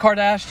fucking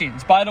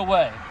Kardashians. By the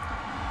way,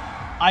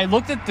 I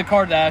looked at the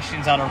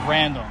Kardashians out of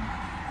random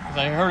because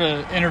I heard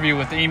an interview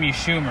with Amy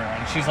Schumer,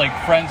 and she's like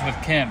friends with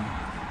Kim.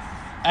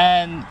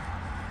 And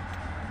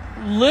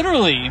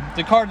literally,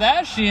 the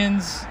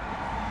Kardashians,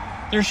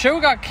 their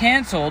show got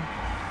canceled,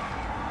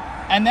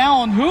 and now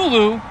on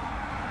Hulu,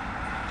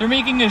 they're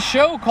making a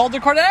show called The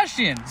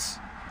Kardashians.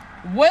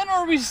 When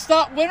are we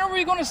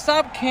going to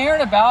stop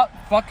caring about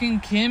fucking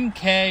Kim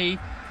K,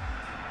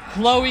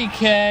 Khloe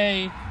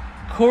K,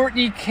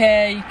 Kourtney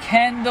K,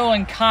 Kendall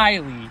and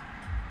Kylie,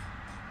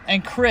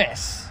 and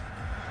Chris,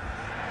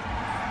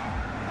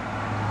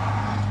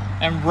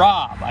 and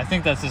Rob? I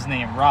think that's his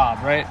name,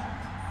 Rob, right?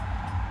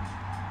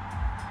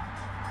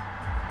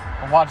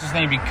 Or watch his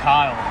name be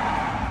Kyle.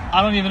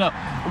 I don't even know.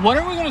 When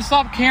are we going to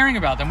stop caring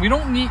about them? We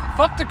don't need...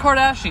 Fuck the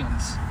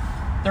Kardashians.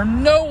 They're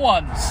no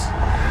ones.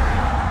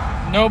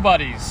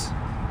 Nobodies.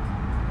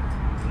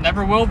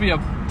 Never will be a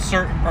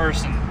certain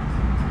person.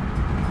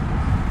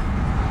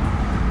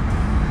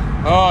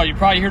 Oh, you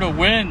probably hear the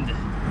wind.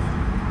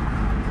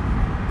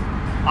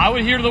 I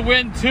would hear the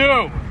wind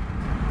too.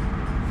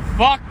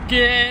 Fuck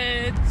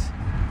it.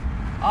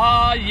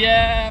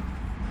 Yeah.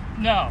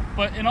 No,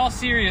 but in all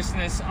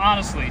seriousness,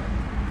 honestly,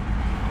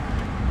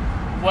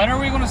 when are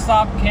we going to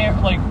stop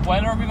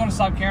when are we going to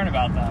stop caring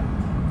about them?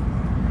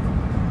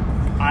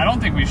 I don't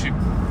think we should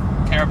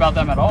care about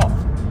them at all.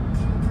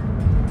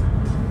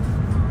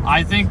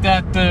 I think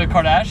that the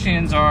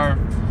Kardashians are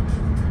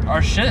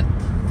shit.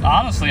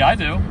 Honestly, I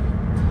do.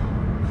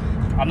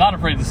 I'm not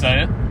afraid to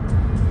say it.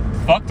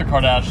 Fuck the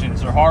Kardashians.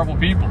 They're horrible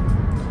people.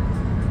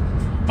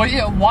 But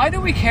yeah, why do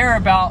we care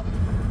about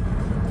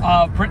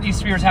Britney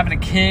Spears having a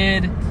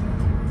kid?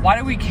 Why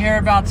do we care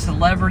about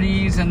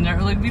celebrities? And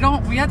they're like,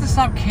 we have to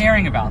stop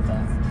caring about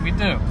them. We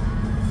do.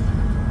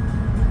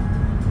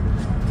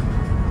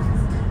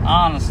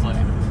 Honestly.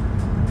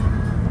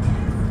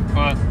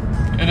 But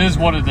it is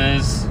what it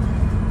is.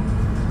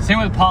 Same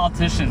with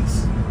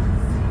politicians.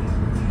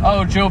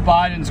 Oh, Joe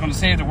Biden's going to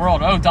save the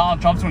world. Oh,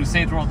 Donald Trump's going to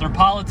save the world. They're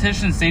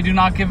politicians. They do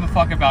not give a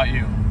fuck about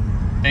you.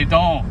 They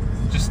don't.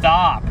 Just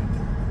stop.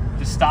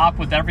 Just stop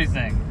with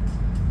everything.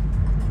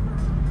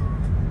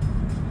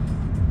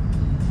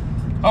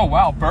 Oh,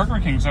 wow. Burger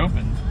King's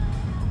open.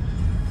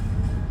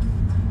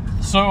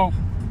 So,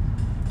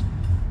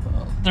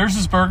 there's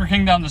this Burger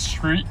King down the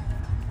street.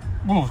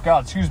 Oh,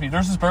 God, excuse me.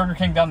 There's this Burger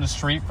King down the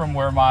street from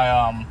where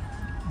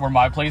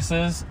my place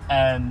is,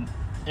 and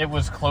it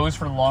was closed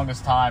for the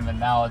longest time, and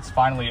now it's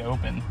finally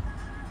open.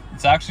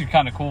 It's actually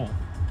kind of cool.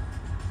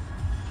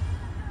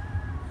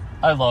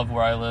 I love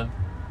where I live.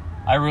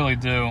 I really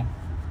do.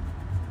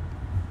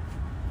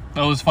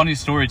 It was a funny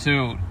story,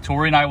 too.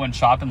 Tori and I went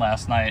shopping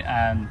last night,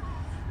 and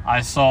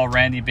I saw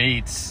Randy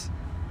Bates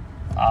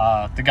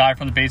the guy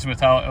from the Bates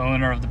Motel,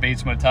 owner of the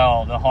Bates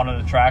Motel, the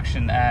haunted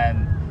attraction,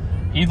 and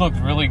he looked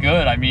really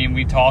good. I mean,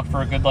 we talked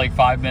for a good like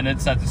 5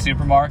 minutes at the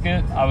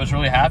supermarket. I was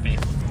really happy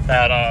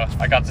that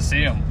I got to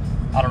see him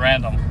out of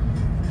random.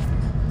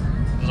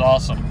 It was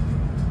awesome.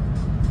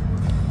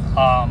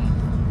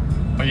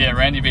 But yeah,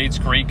 Randy Bates,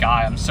 great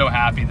guy. I'm so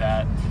happy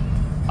that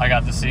I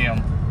got to see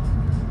him.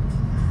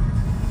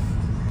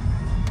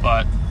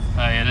 But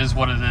hey, it is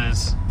what it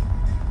is.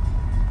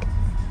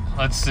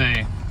 Let's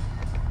see.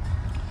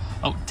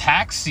 Oh,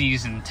 tax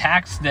season.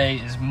 Tax day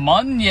is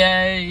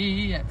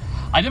Monday.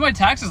 I did my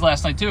taxes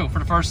last night too for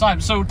the first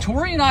time. So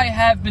Tori and I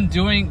have been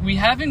doing, we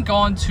haven't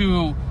gone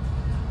to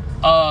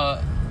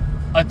a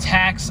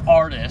tax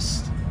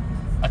artist,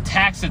 a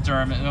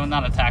taxidermist, no,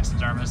 not a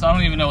taxidermist, I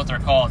don't even know what they're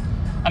called,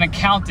 an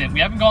accountant.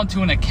 We haven't gone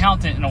to an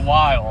accountant in a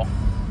while.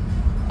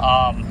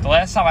 The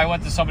last time I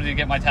went to somebody to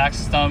get my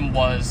taxes done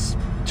was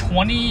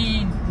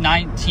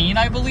 2019,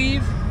 I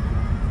believe.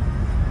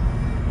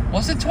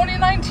 Was it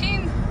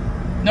 2019?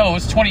 No, it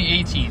was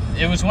 2018.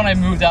 It was when I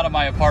moved out of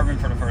my apartment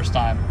for the first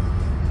time.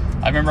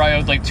 I remember I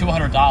owed like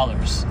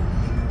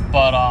 $200.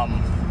 But,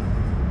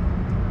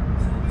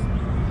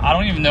 I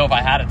don't even know if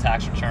I had a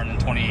tax return in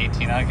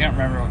 2018. I can't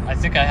remember. I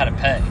think I had to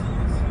pay.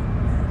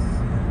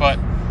 But,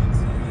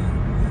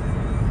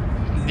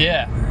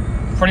 yeah,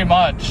 pretty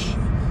much.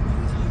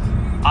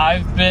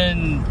 I've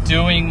been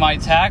doing my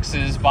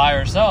taxes by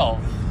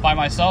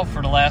myself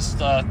for the last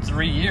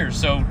 3 years.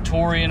 So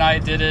Tori and I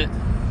did it.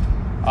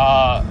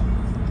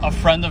 A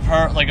friend of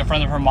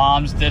her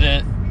mom's did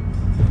it,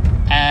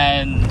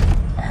 and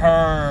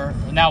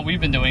now we've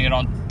been doing it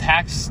on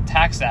Tax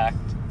Act,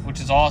 which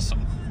is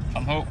awesome.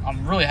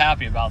 I'm really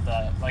happy about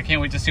that. I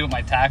can't wait to see what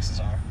my taxes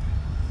are.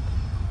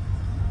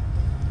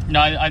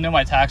 No, I know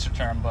my tax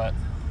return, but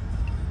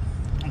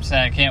I'm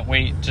saying I can't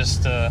wait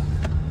just to.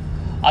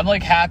 I'm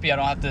like happy I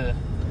don't have to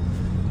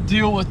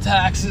deal with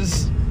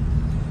taxes.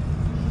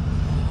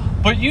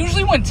 But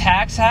usually when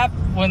tax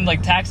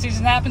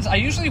season happens, I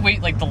usually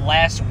wait like the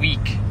last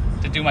week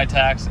to do my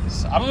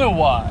taxes. I don't know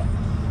why.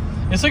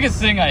 It's like a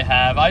thing I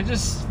have. I don't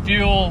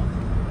feel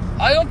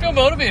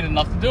motivated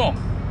enough to do them.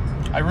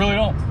 I really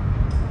don't.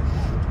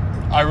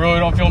 I really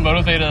don't feel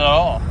motivated at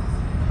all.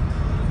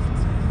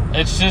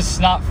 It's just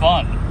not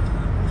fun.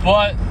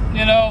 But,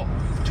 you know,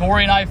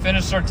 Tori and I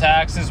finished our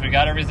taxes. We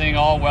got everything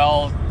all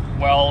well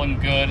and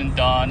good and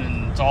done,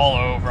 and it's all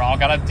over. I don't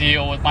gotta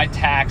deal with my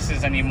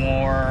taxes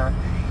anymore.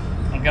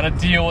 I gotta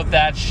deal with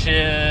that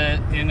shit,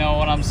 you know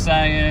what I'm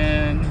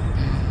saying?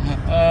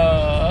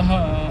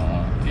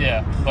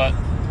 Yeah, but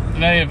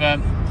in any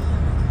event,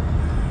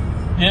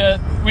 yeah,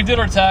 we did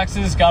our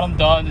taxes, got them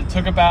done.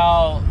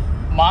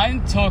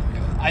 Mine took,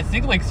 I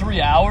think, like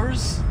 3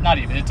 hours. Not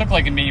even, it took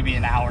like maybe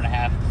an hour and a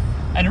half.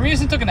 And the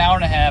reason it took an hour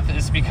and a half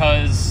is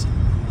because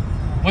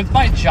with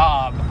my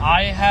job,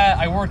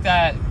 I worked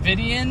at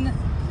Vidian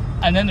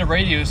and then the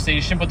radio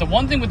station. But the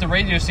one thing with the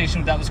radio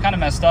station that was kind of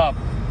messed up,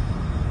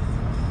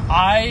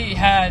 I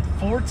had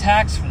 4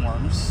 tax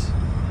forms.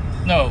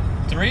 No,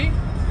 3?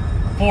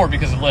 4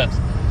 because of Lyft.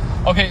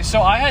 Okay,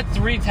 so I had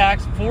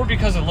 4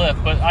 because of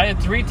Lyft, but I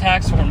had 3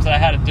 tax forms that I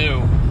had to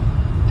do.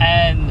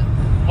 And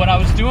when I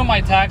was doing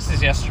my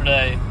taxes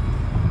yesterday,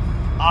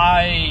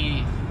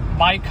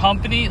 my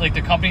company, like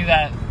the company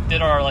that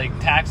did our like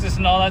taxes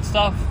and all that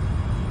stuff,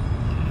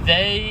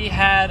 they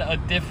had a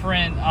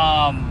different,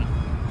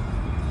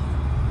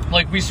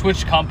 like we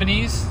switched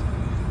companies,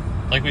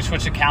 like we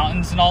switched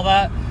accountants and all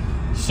that.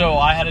 So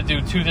I had to do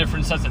 2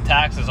 different sets of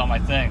taxes on my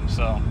thing.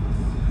 So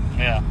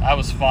yeah, that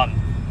was fun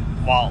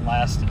while it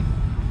lasted.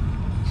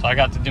 So I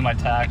got to do my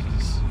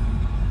taxes,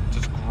 which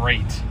is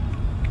great.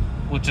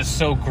 Which is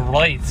so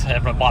great,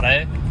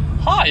 everybody.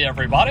 Hi,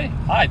 everybody.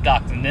 Hi,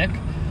 Dr. Nick.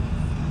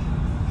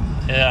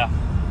 Yeah.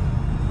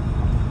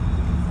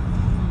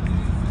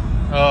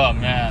 Oh,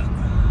 man.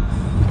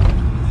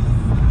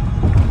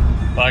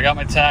 But I got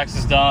my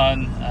taxes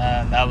done,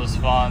 and that was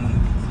fun.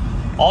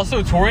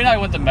 Also, Tori and I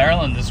went to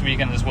Maryland this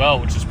weekend as well,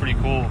 which is pretty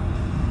cool.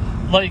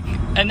 Like,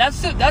 and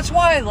that's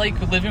why I like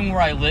living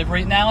where I live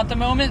right now at the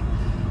moment,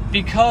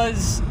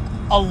 because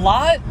a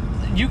lot,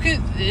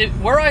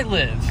 where I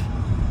live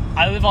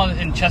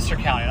in Chester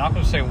County. I'm not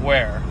going to say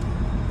where.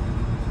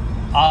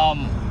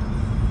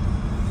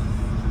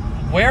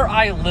 Where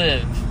I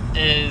live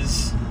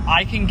is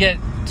I can get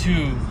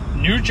to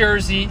New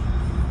Jersey,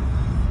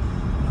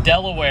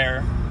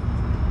 Delaware,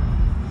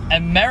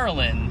 and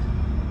Maryland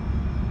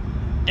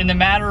in the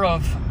matter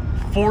of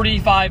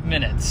 45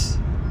 minutes.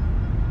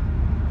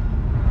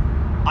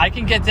 I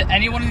can get to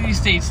any one of these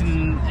states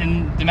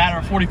in the matter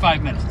of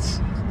 45 minutes.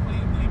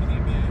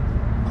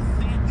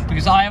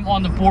 Because I am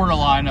on the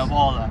borderline of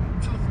all that.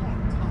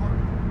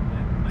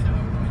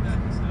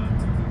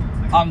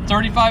 I'm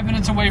 35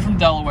 minutes away from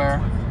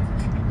Delaware.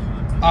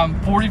 I'm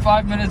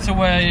 45 minutes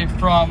away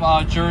from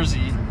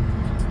Jersey.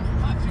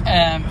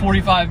 And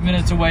 45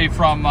 minutes away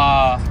from,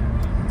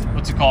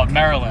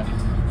 Maryland.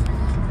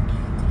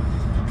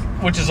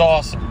 Which is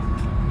awesome.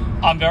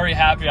 I'm very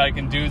happy I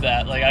can do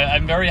that. Like,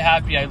 I'm very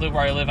happy I live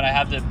where I live and I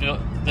have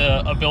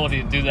the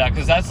ability to do that.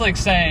 Because that's like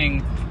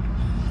saying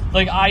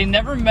Like, I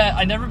never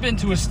been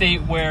to a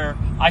state where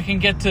I can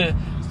get to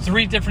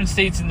 3 different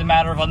states in the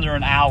matter of under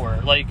an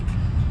hour. Like,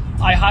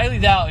 I highly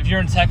doubt if you're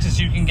in Texas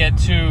you can get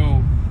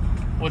to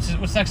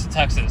what's next to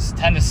Texas?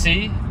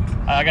 Tennessee?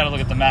 I gotta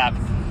look at the map.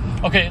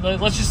 Okay,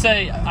 let's just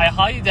say I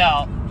highly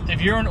doubt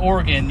if you're in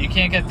Oregon you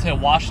can't get to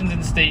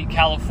Washington State,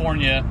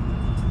 California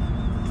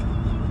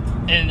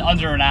in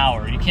under an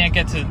hour. You can't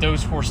get to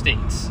those 4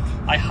 states.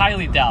 I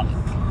highly doubt it.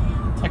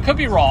 I could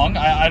be wrong.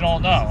 I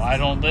don't know. I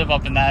don't live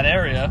up in that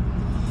area,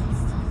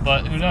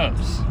 but who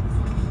knows?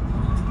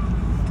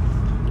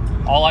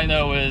 All I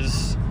know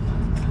is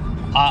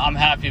I'm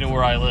happy to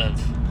where I live.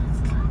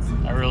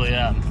 I really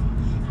am.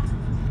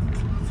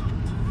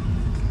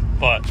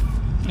 But,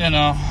 you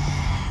know,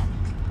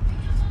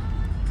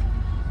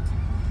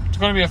 it's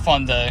going to be a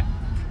fun day.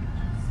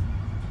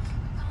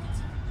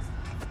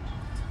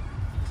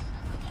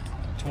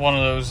 It's one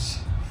of those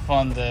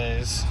fun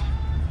days.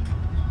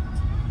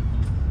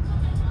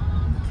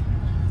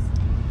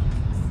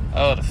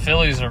 Oh, the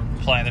Phillies are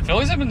playing. The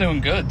Phillies have been doing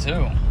good,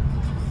 too.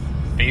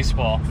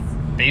 Baseball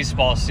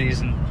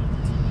season.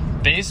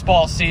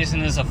 Baseball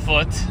season is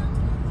afoot.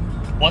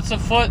 What's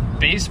afoot?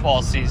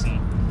 Baseball season.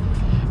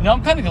 You know,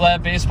 I'm kind of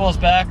glad baseball's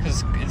back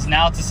because it's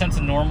a sense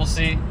of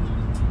normalcy.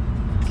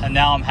 And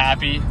now I'm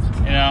happy,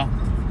 you know.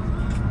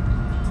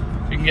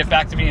 We can get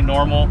back to being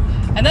normal.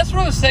 And that's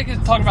what I was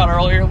talking about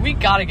earlier. We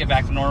got to get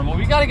back to normal.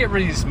 We got to get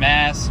rid of these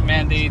mask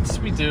mandates.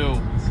 We do.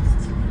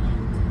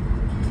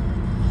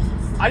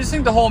 I just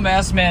think the whole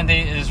mask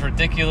mandate is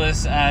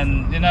ridiculous,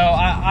 and, you know,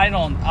 I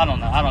don't know.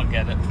 I don't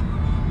get it.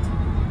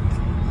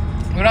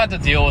 We don't have to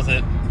deal with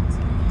it.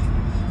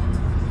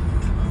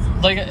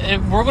 Like,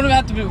 if we're going to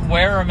have to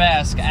wear a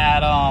mask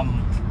at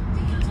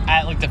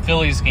like the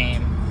Phillies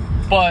game,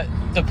 but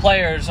the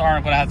players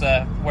aren't going to have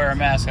to wear a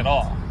mask at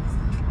all.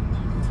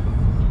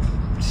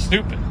 It's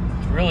stupid.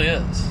 It really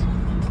is.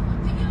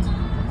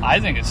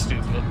 I think it's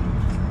stupid.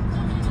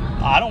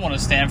 I don't want to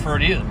stand for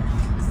it either.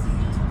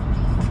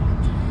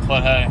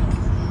 But hey,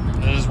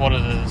 it is what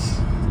it is.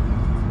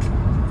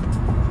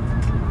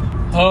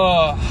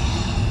 Oh,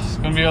 it's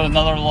going to be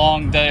another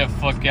long day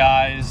afoot,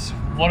 guys.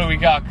 What do we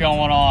got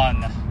going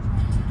on?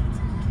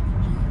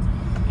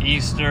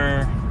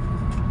 Easter,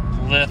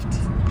 lift,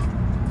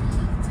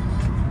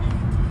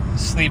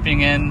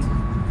 sleeping in.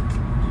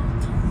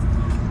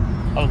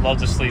 I would love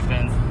to sleep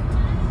in.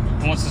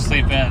 Who wants to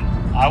sleep in?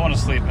 I want to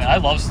sleep in. I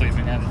love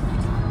sleeping in.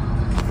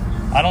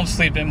 I don't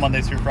sleep in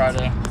Monday through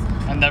Friday.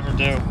 I never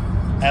do.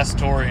 Ask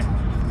Tori.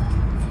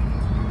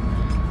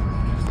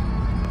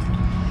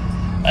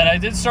 And I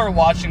did start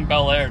watching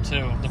Bel Air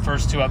too, the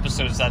first 2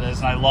 episodes that is,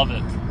 and I love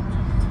it.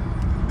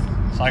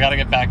 So I gotta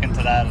get back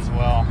into that as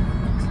well.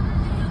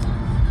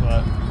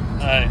 But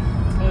hey,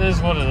 it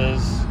is what it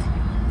is.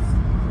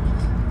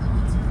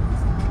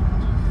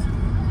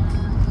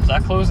 Is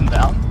that closing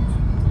down?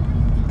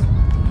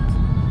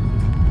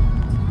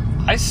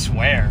 I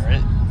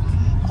swear,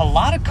 a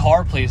lot of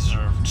car places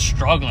are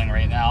struggling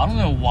right now. I don't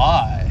know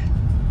why.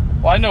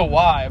 Well, I know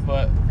why,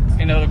 but,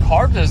 you know, the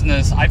car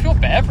business, I feel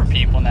bad for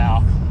people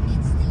now.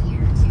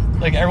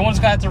 Like, everyone's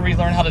going to have to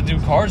relearn how to do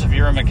cars if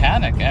you're a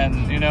mechanic.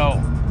 And, you know,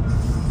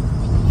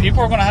 people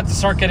are going to have to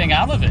start getting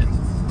out of it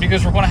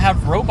because we're going to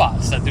have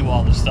robots that do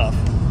all this stuff.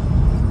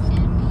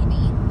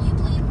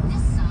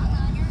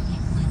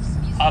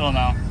 I don't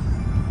know.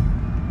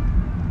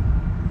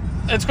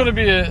 It's going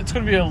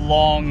to be a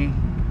long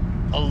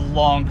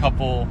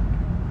couple.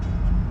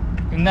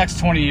 In the next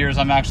 20 years,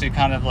 I'm actually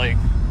kind of like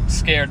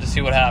scared to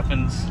see what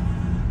happens.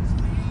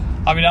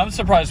 I mean, I'm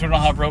surprised we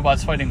don't have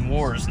robots fighting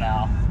wars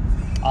now,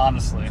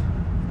 honestly.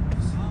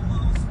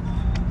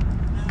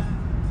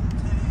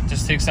 It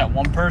just takes that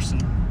one person.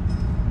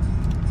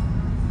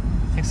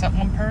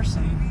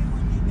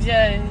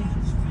 Yay.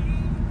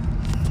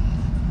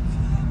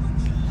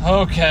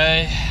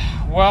 Okay.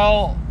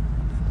 Well,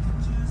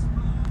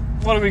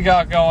 what do we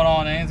got going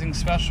on? Anything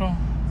special?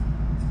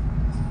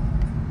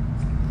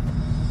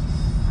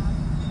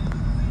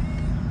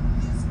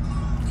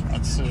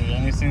 Let's see,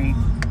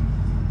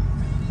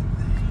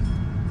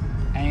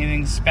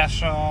 anything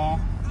special?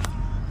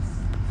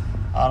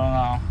 I don't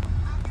know.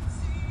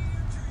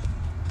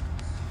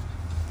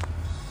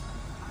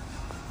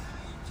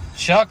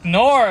 Chuck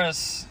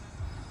Norris.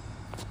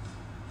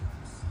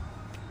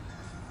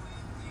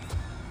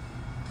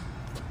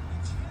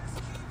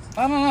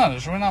 I don't know,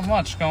 there's really not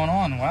much going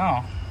on.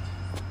 Wow.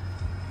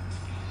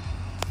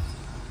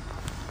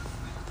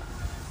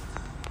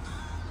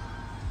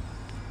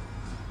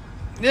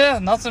 Yeah,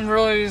 nothing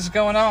really is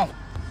going on.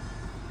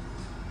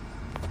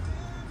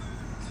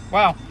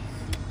 Wow.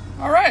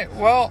 Alright,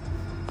 well,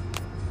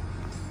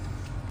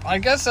 I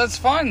guess that's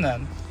fine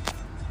then.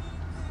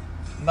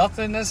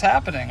 Nothing is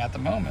happening at the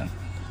moment.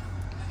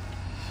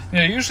 You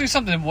know, usually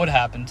something would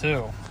happen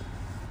too.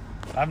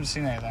 I haven't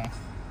seen anything.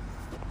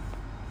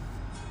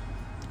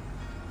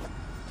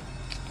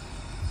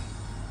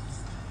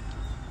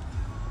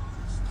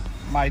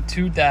 My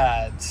 2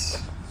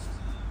 dads.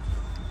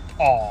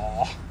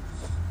 Aww.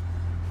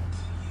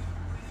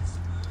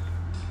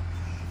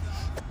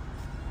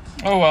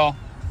 Oh well.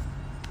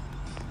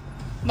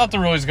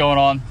 Nothing really's going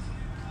on.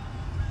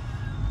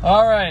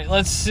 All right,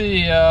 let's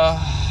see.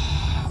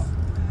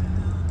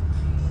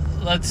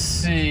 Let's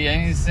see.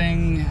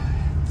 Anything?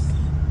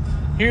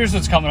 Here's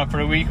what's coming up for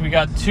the week. We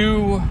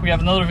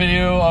have another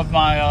video of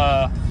my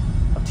of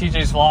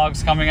TJ's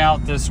vlogs coming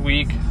out this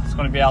week. It's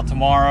going to be out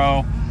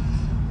tomorrow.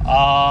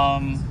 All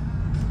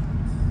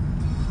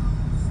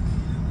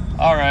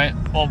right.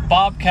 Well,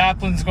 Bob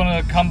Kaplan's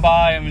going to come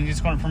by. I mean,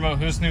 he's going to promote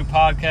his new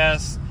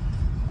podcast.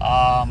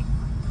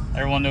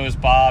 Everyone knows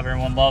Bob.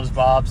 Everyone loves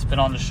Bob. He's been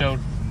on the show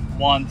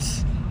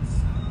once.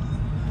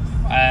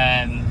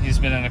 And he's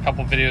been in a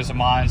couple videos of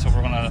mine, so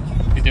we're going to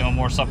be doing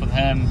more stuff with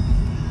him.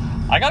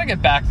 I got to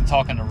get back to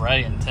talking to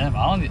Ray and Tim.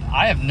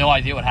 I have no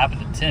idea what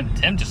happened to Tim.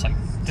 Tim just, like,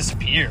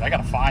 disappeared. I got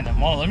to find him.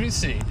 Well, let me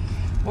see.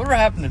 Whatever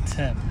happened to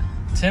Tim?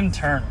 Tim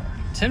Turner.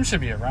 Tim should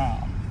be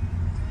around.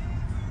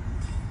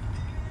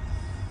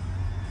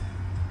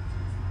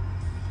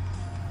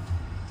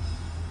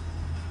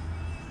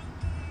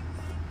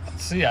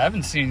 Let's see. I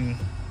haven't seen...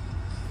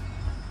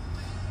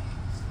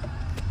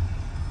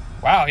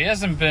 Wow, he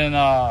hasn't been,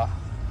 Wow,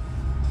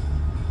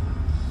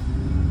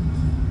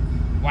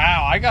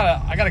 I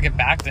gotta get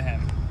back to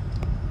him.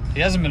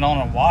 He hasn't been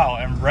on in a while,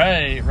 and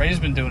Ray's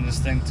been doing this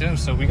thing too,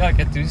 so we gotta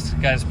get these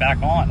guys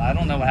back on. I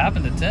don't know what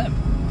happened to Tim.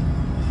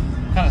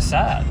 Kind of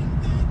sad.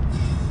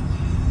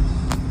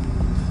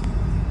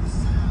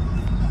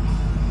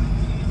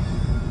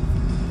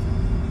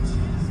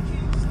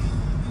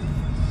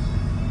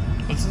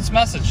 Let's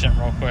message him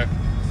real quick.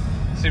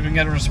 See if we can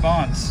get a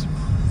response.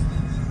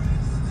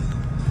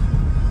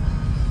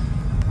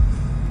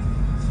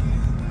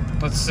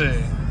 Let's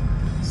see.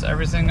 Is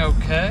everything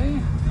okay?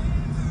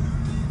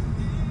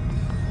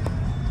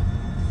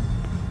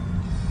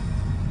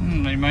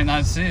 You might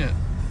not see it.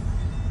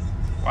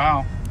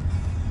 Wow.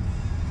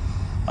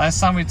 Last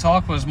time we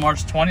talked was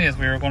March 20th.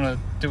 We were going to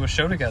do a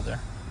show together.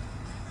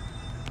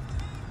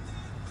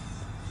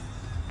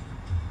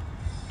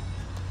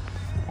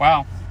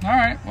 Wow. All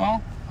right.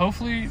 Well,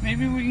 hopefully,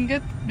 maybe we can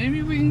get him.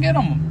 Maybe we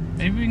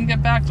can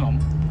get back to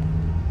him.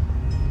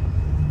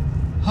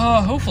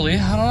 Hopefully.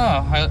 I don't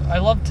know. I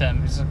love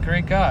Tim. He's a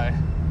great guy.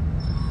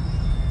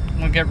 I'm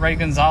going to get Ray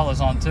Gonzalez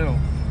on, too.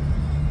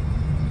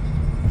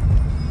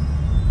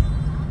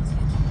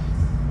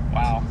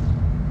 Wow.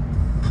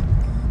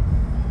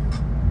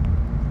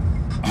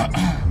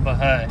 But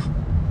hey.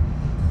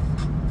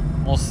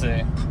 We'll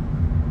see.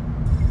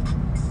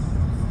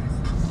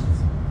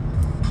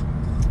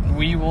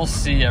 We will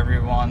see,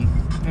 everyone.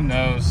 Who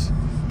knows?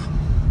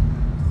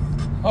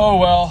 Oh,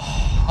 well.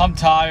 I'm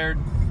tired.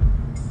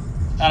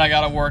 And I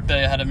got a work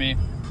day ahead of me.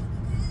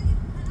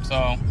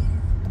 So,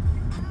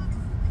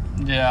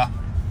 yeah.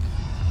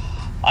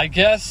 I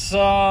guess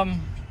it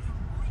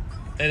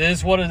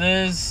is what it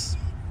is.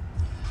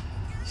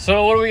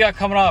 So what do we got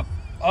coming up?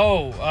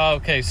 Oh,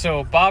 okay.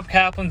 So Bob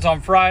Kaplan's on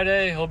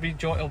Friday. He'll be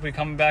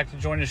coming back to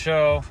join the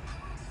show.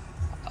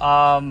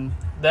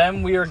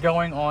 Then we are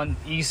going on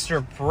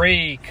Easter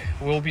break.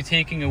 We'll be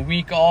taking a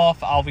week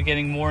off. I'll be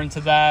getting more into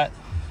that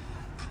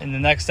in the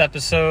next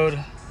episode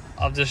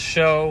of this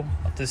show,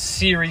 of this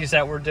series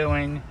that we're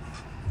doing,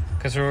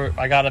 because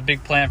I got a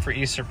big plan for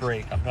Easter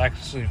break. I'm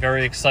actually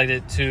very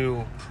excited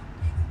to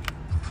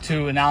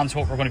announce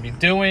what we're going to be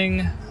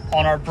doing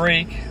on our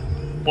break,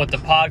 what the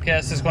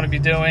podcast is going to be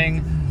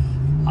doing.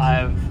 I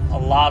have a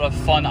lot of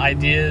fun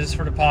ideas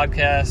for the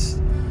podcast,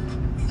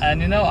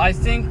 and I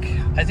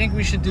think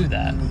we should do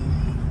that.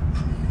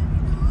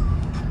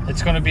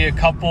 It's going to be a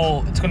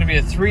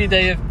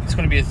 3-day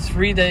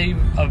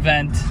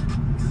event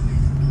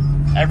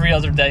every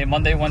other day,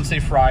 Monday, Wednesday,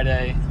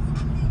 Friday,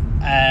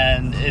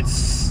 and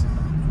it's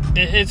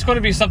going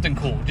to be something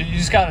cool. You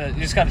just gotta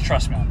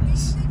trust me on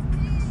this.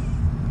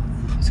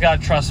 You just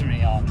gotta trust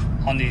me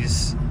on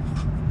these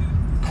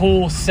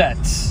cool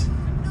sets,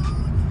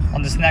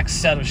 on this next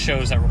set of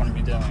shows that we're going to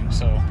be doing.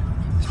 So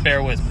just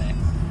bear with me.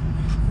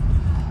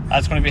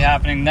 That's going to be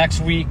happening next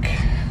week.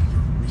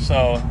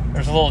 So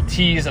there's a little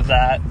tease of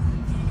that.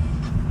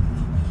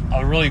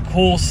 A really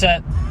cool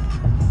set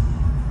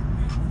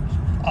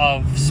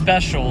of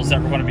specials that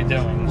we're going to be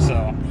doing.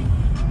 So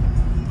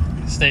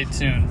stay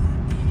tuned.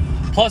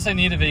 Plus, I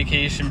need a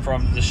vacation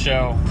from the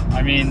show.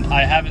 I mean,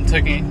 I haven't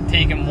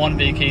taken one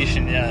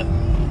vacation yet.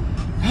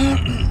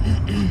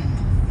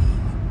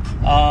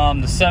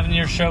 The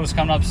 7-year show is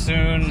coming up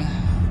soon.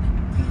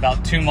 In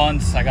about 2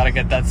 months. I got to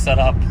get that set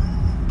up.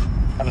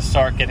 Got to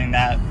start getting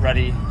that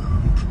ready.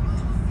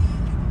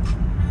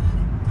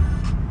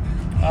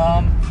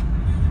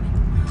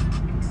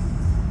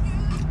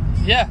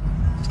 Yeah,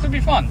 it's gonna be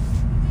fun.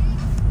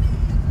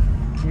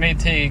 It may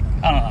take,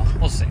 I don't know,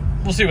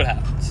 we'll see what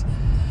happens.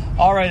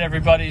 All right,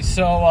 everybody,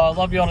 so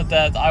love you all to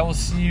death. I will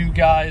see you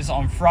guys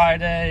on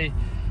Friday,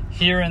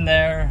 here and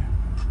there,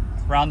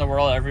 around the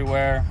world,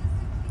 everywhere.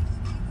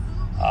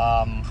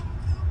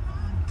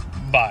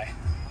 Bye.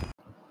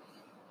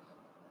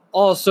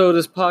 Also,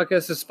 this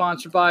podcast is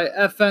sponsored by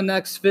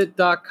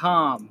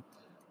FNXFit.com.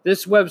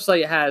 This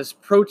website has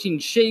protein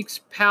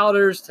shakes,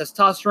 powders,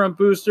 testosterone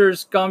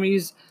boosters,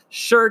 gummies,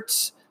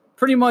 shirts,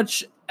 pretty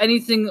much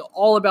anything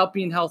all about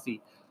being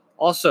healthy.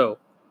 Also,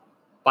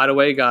 by the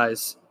way,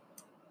 guys,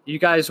 you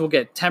guys will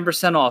get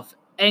 10% off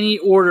any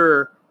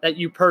order that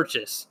you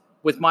purchase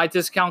with my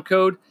discount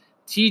code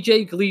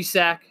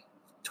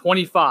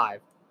TJGleesack25.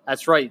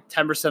 That's right,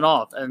 10%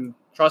 off. And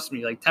trust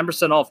me, like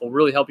 10% off will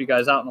really help you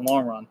guys out in the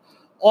long run.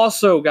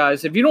 Also,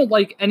 guys, if you don't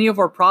like any of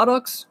our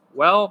products,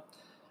 well,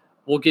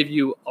 we'll give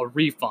you a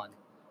refund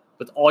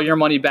with all your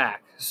money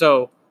back.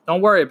 So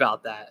don't worry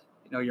about that.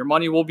 You know, your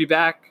money will be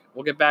back.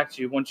 We'll get back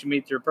to you once you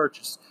make your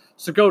purchase.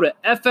 So go to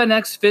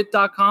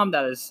fnxfit.com.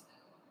 That is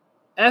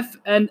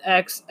fnxfit.com.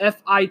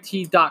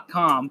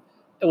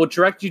 It will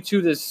direct you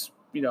to this,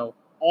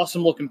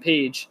 awesome looking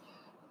page.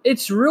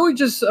 It's really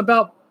just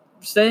about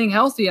staying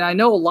healthy. And I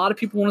know a lot of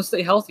people want to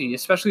stay healthy,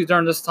 especially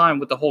during this time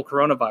with the whole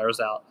coronavirus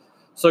out.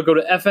 So go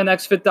to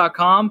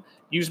fnxfit.com,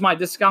 use my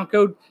discount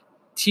code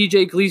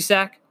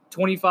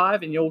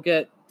TJGleesack25, and you'll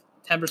get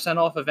 10%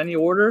 off of any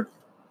order.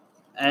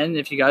 And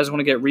if you guys want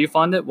to get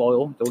refunded,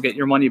 well, you'll get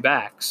your money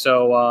back.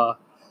 So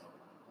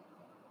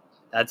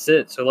that's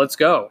it. So let's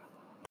go.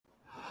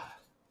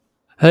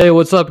 Hey,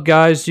 what's up,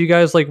 guys? Do you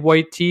guys like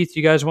white teeth?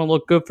 You guys want to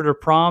look good for the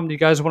prom? Do you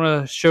guys want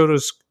to show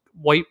those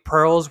white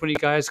pearls when you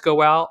guys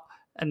go out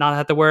and not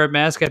have to wear a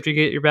mask after you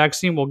get your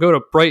vaccine? Well, go to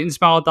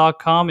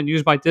brightonsmile.com and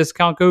use my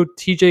discount code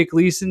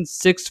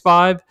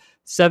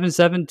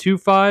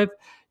TJGleason657725.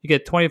 You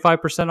get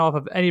 25% off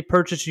of any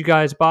purchase you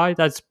guys buy.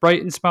 That's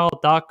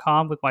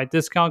brightonsmile.com with my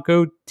discount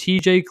code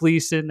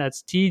TJGleason.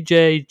 That's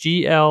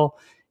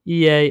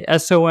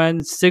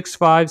TJGLEASON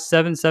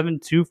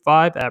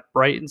 657725 at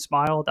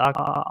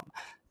brightonsmile.com.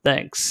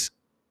 Thanks.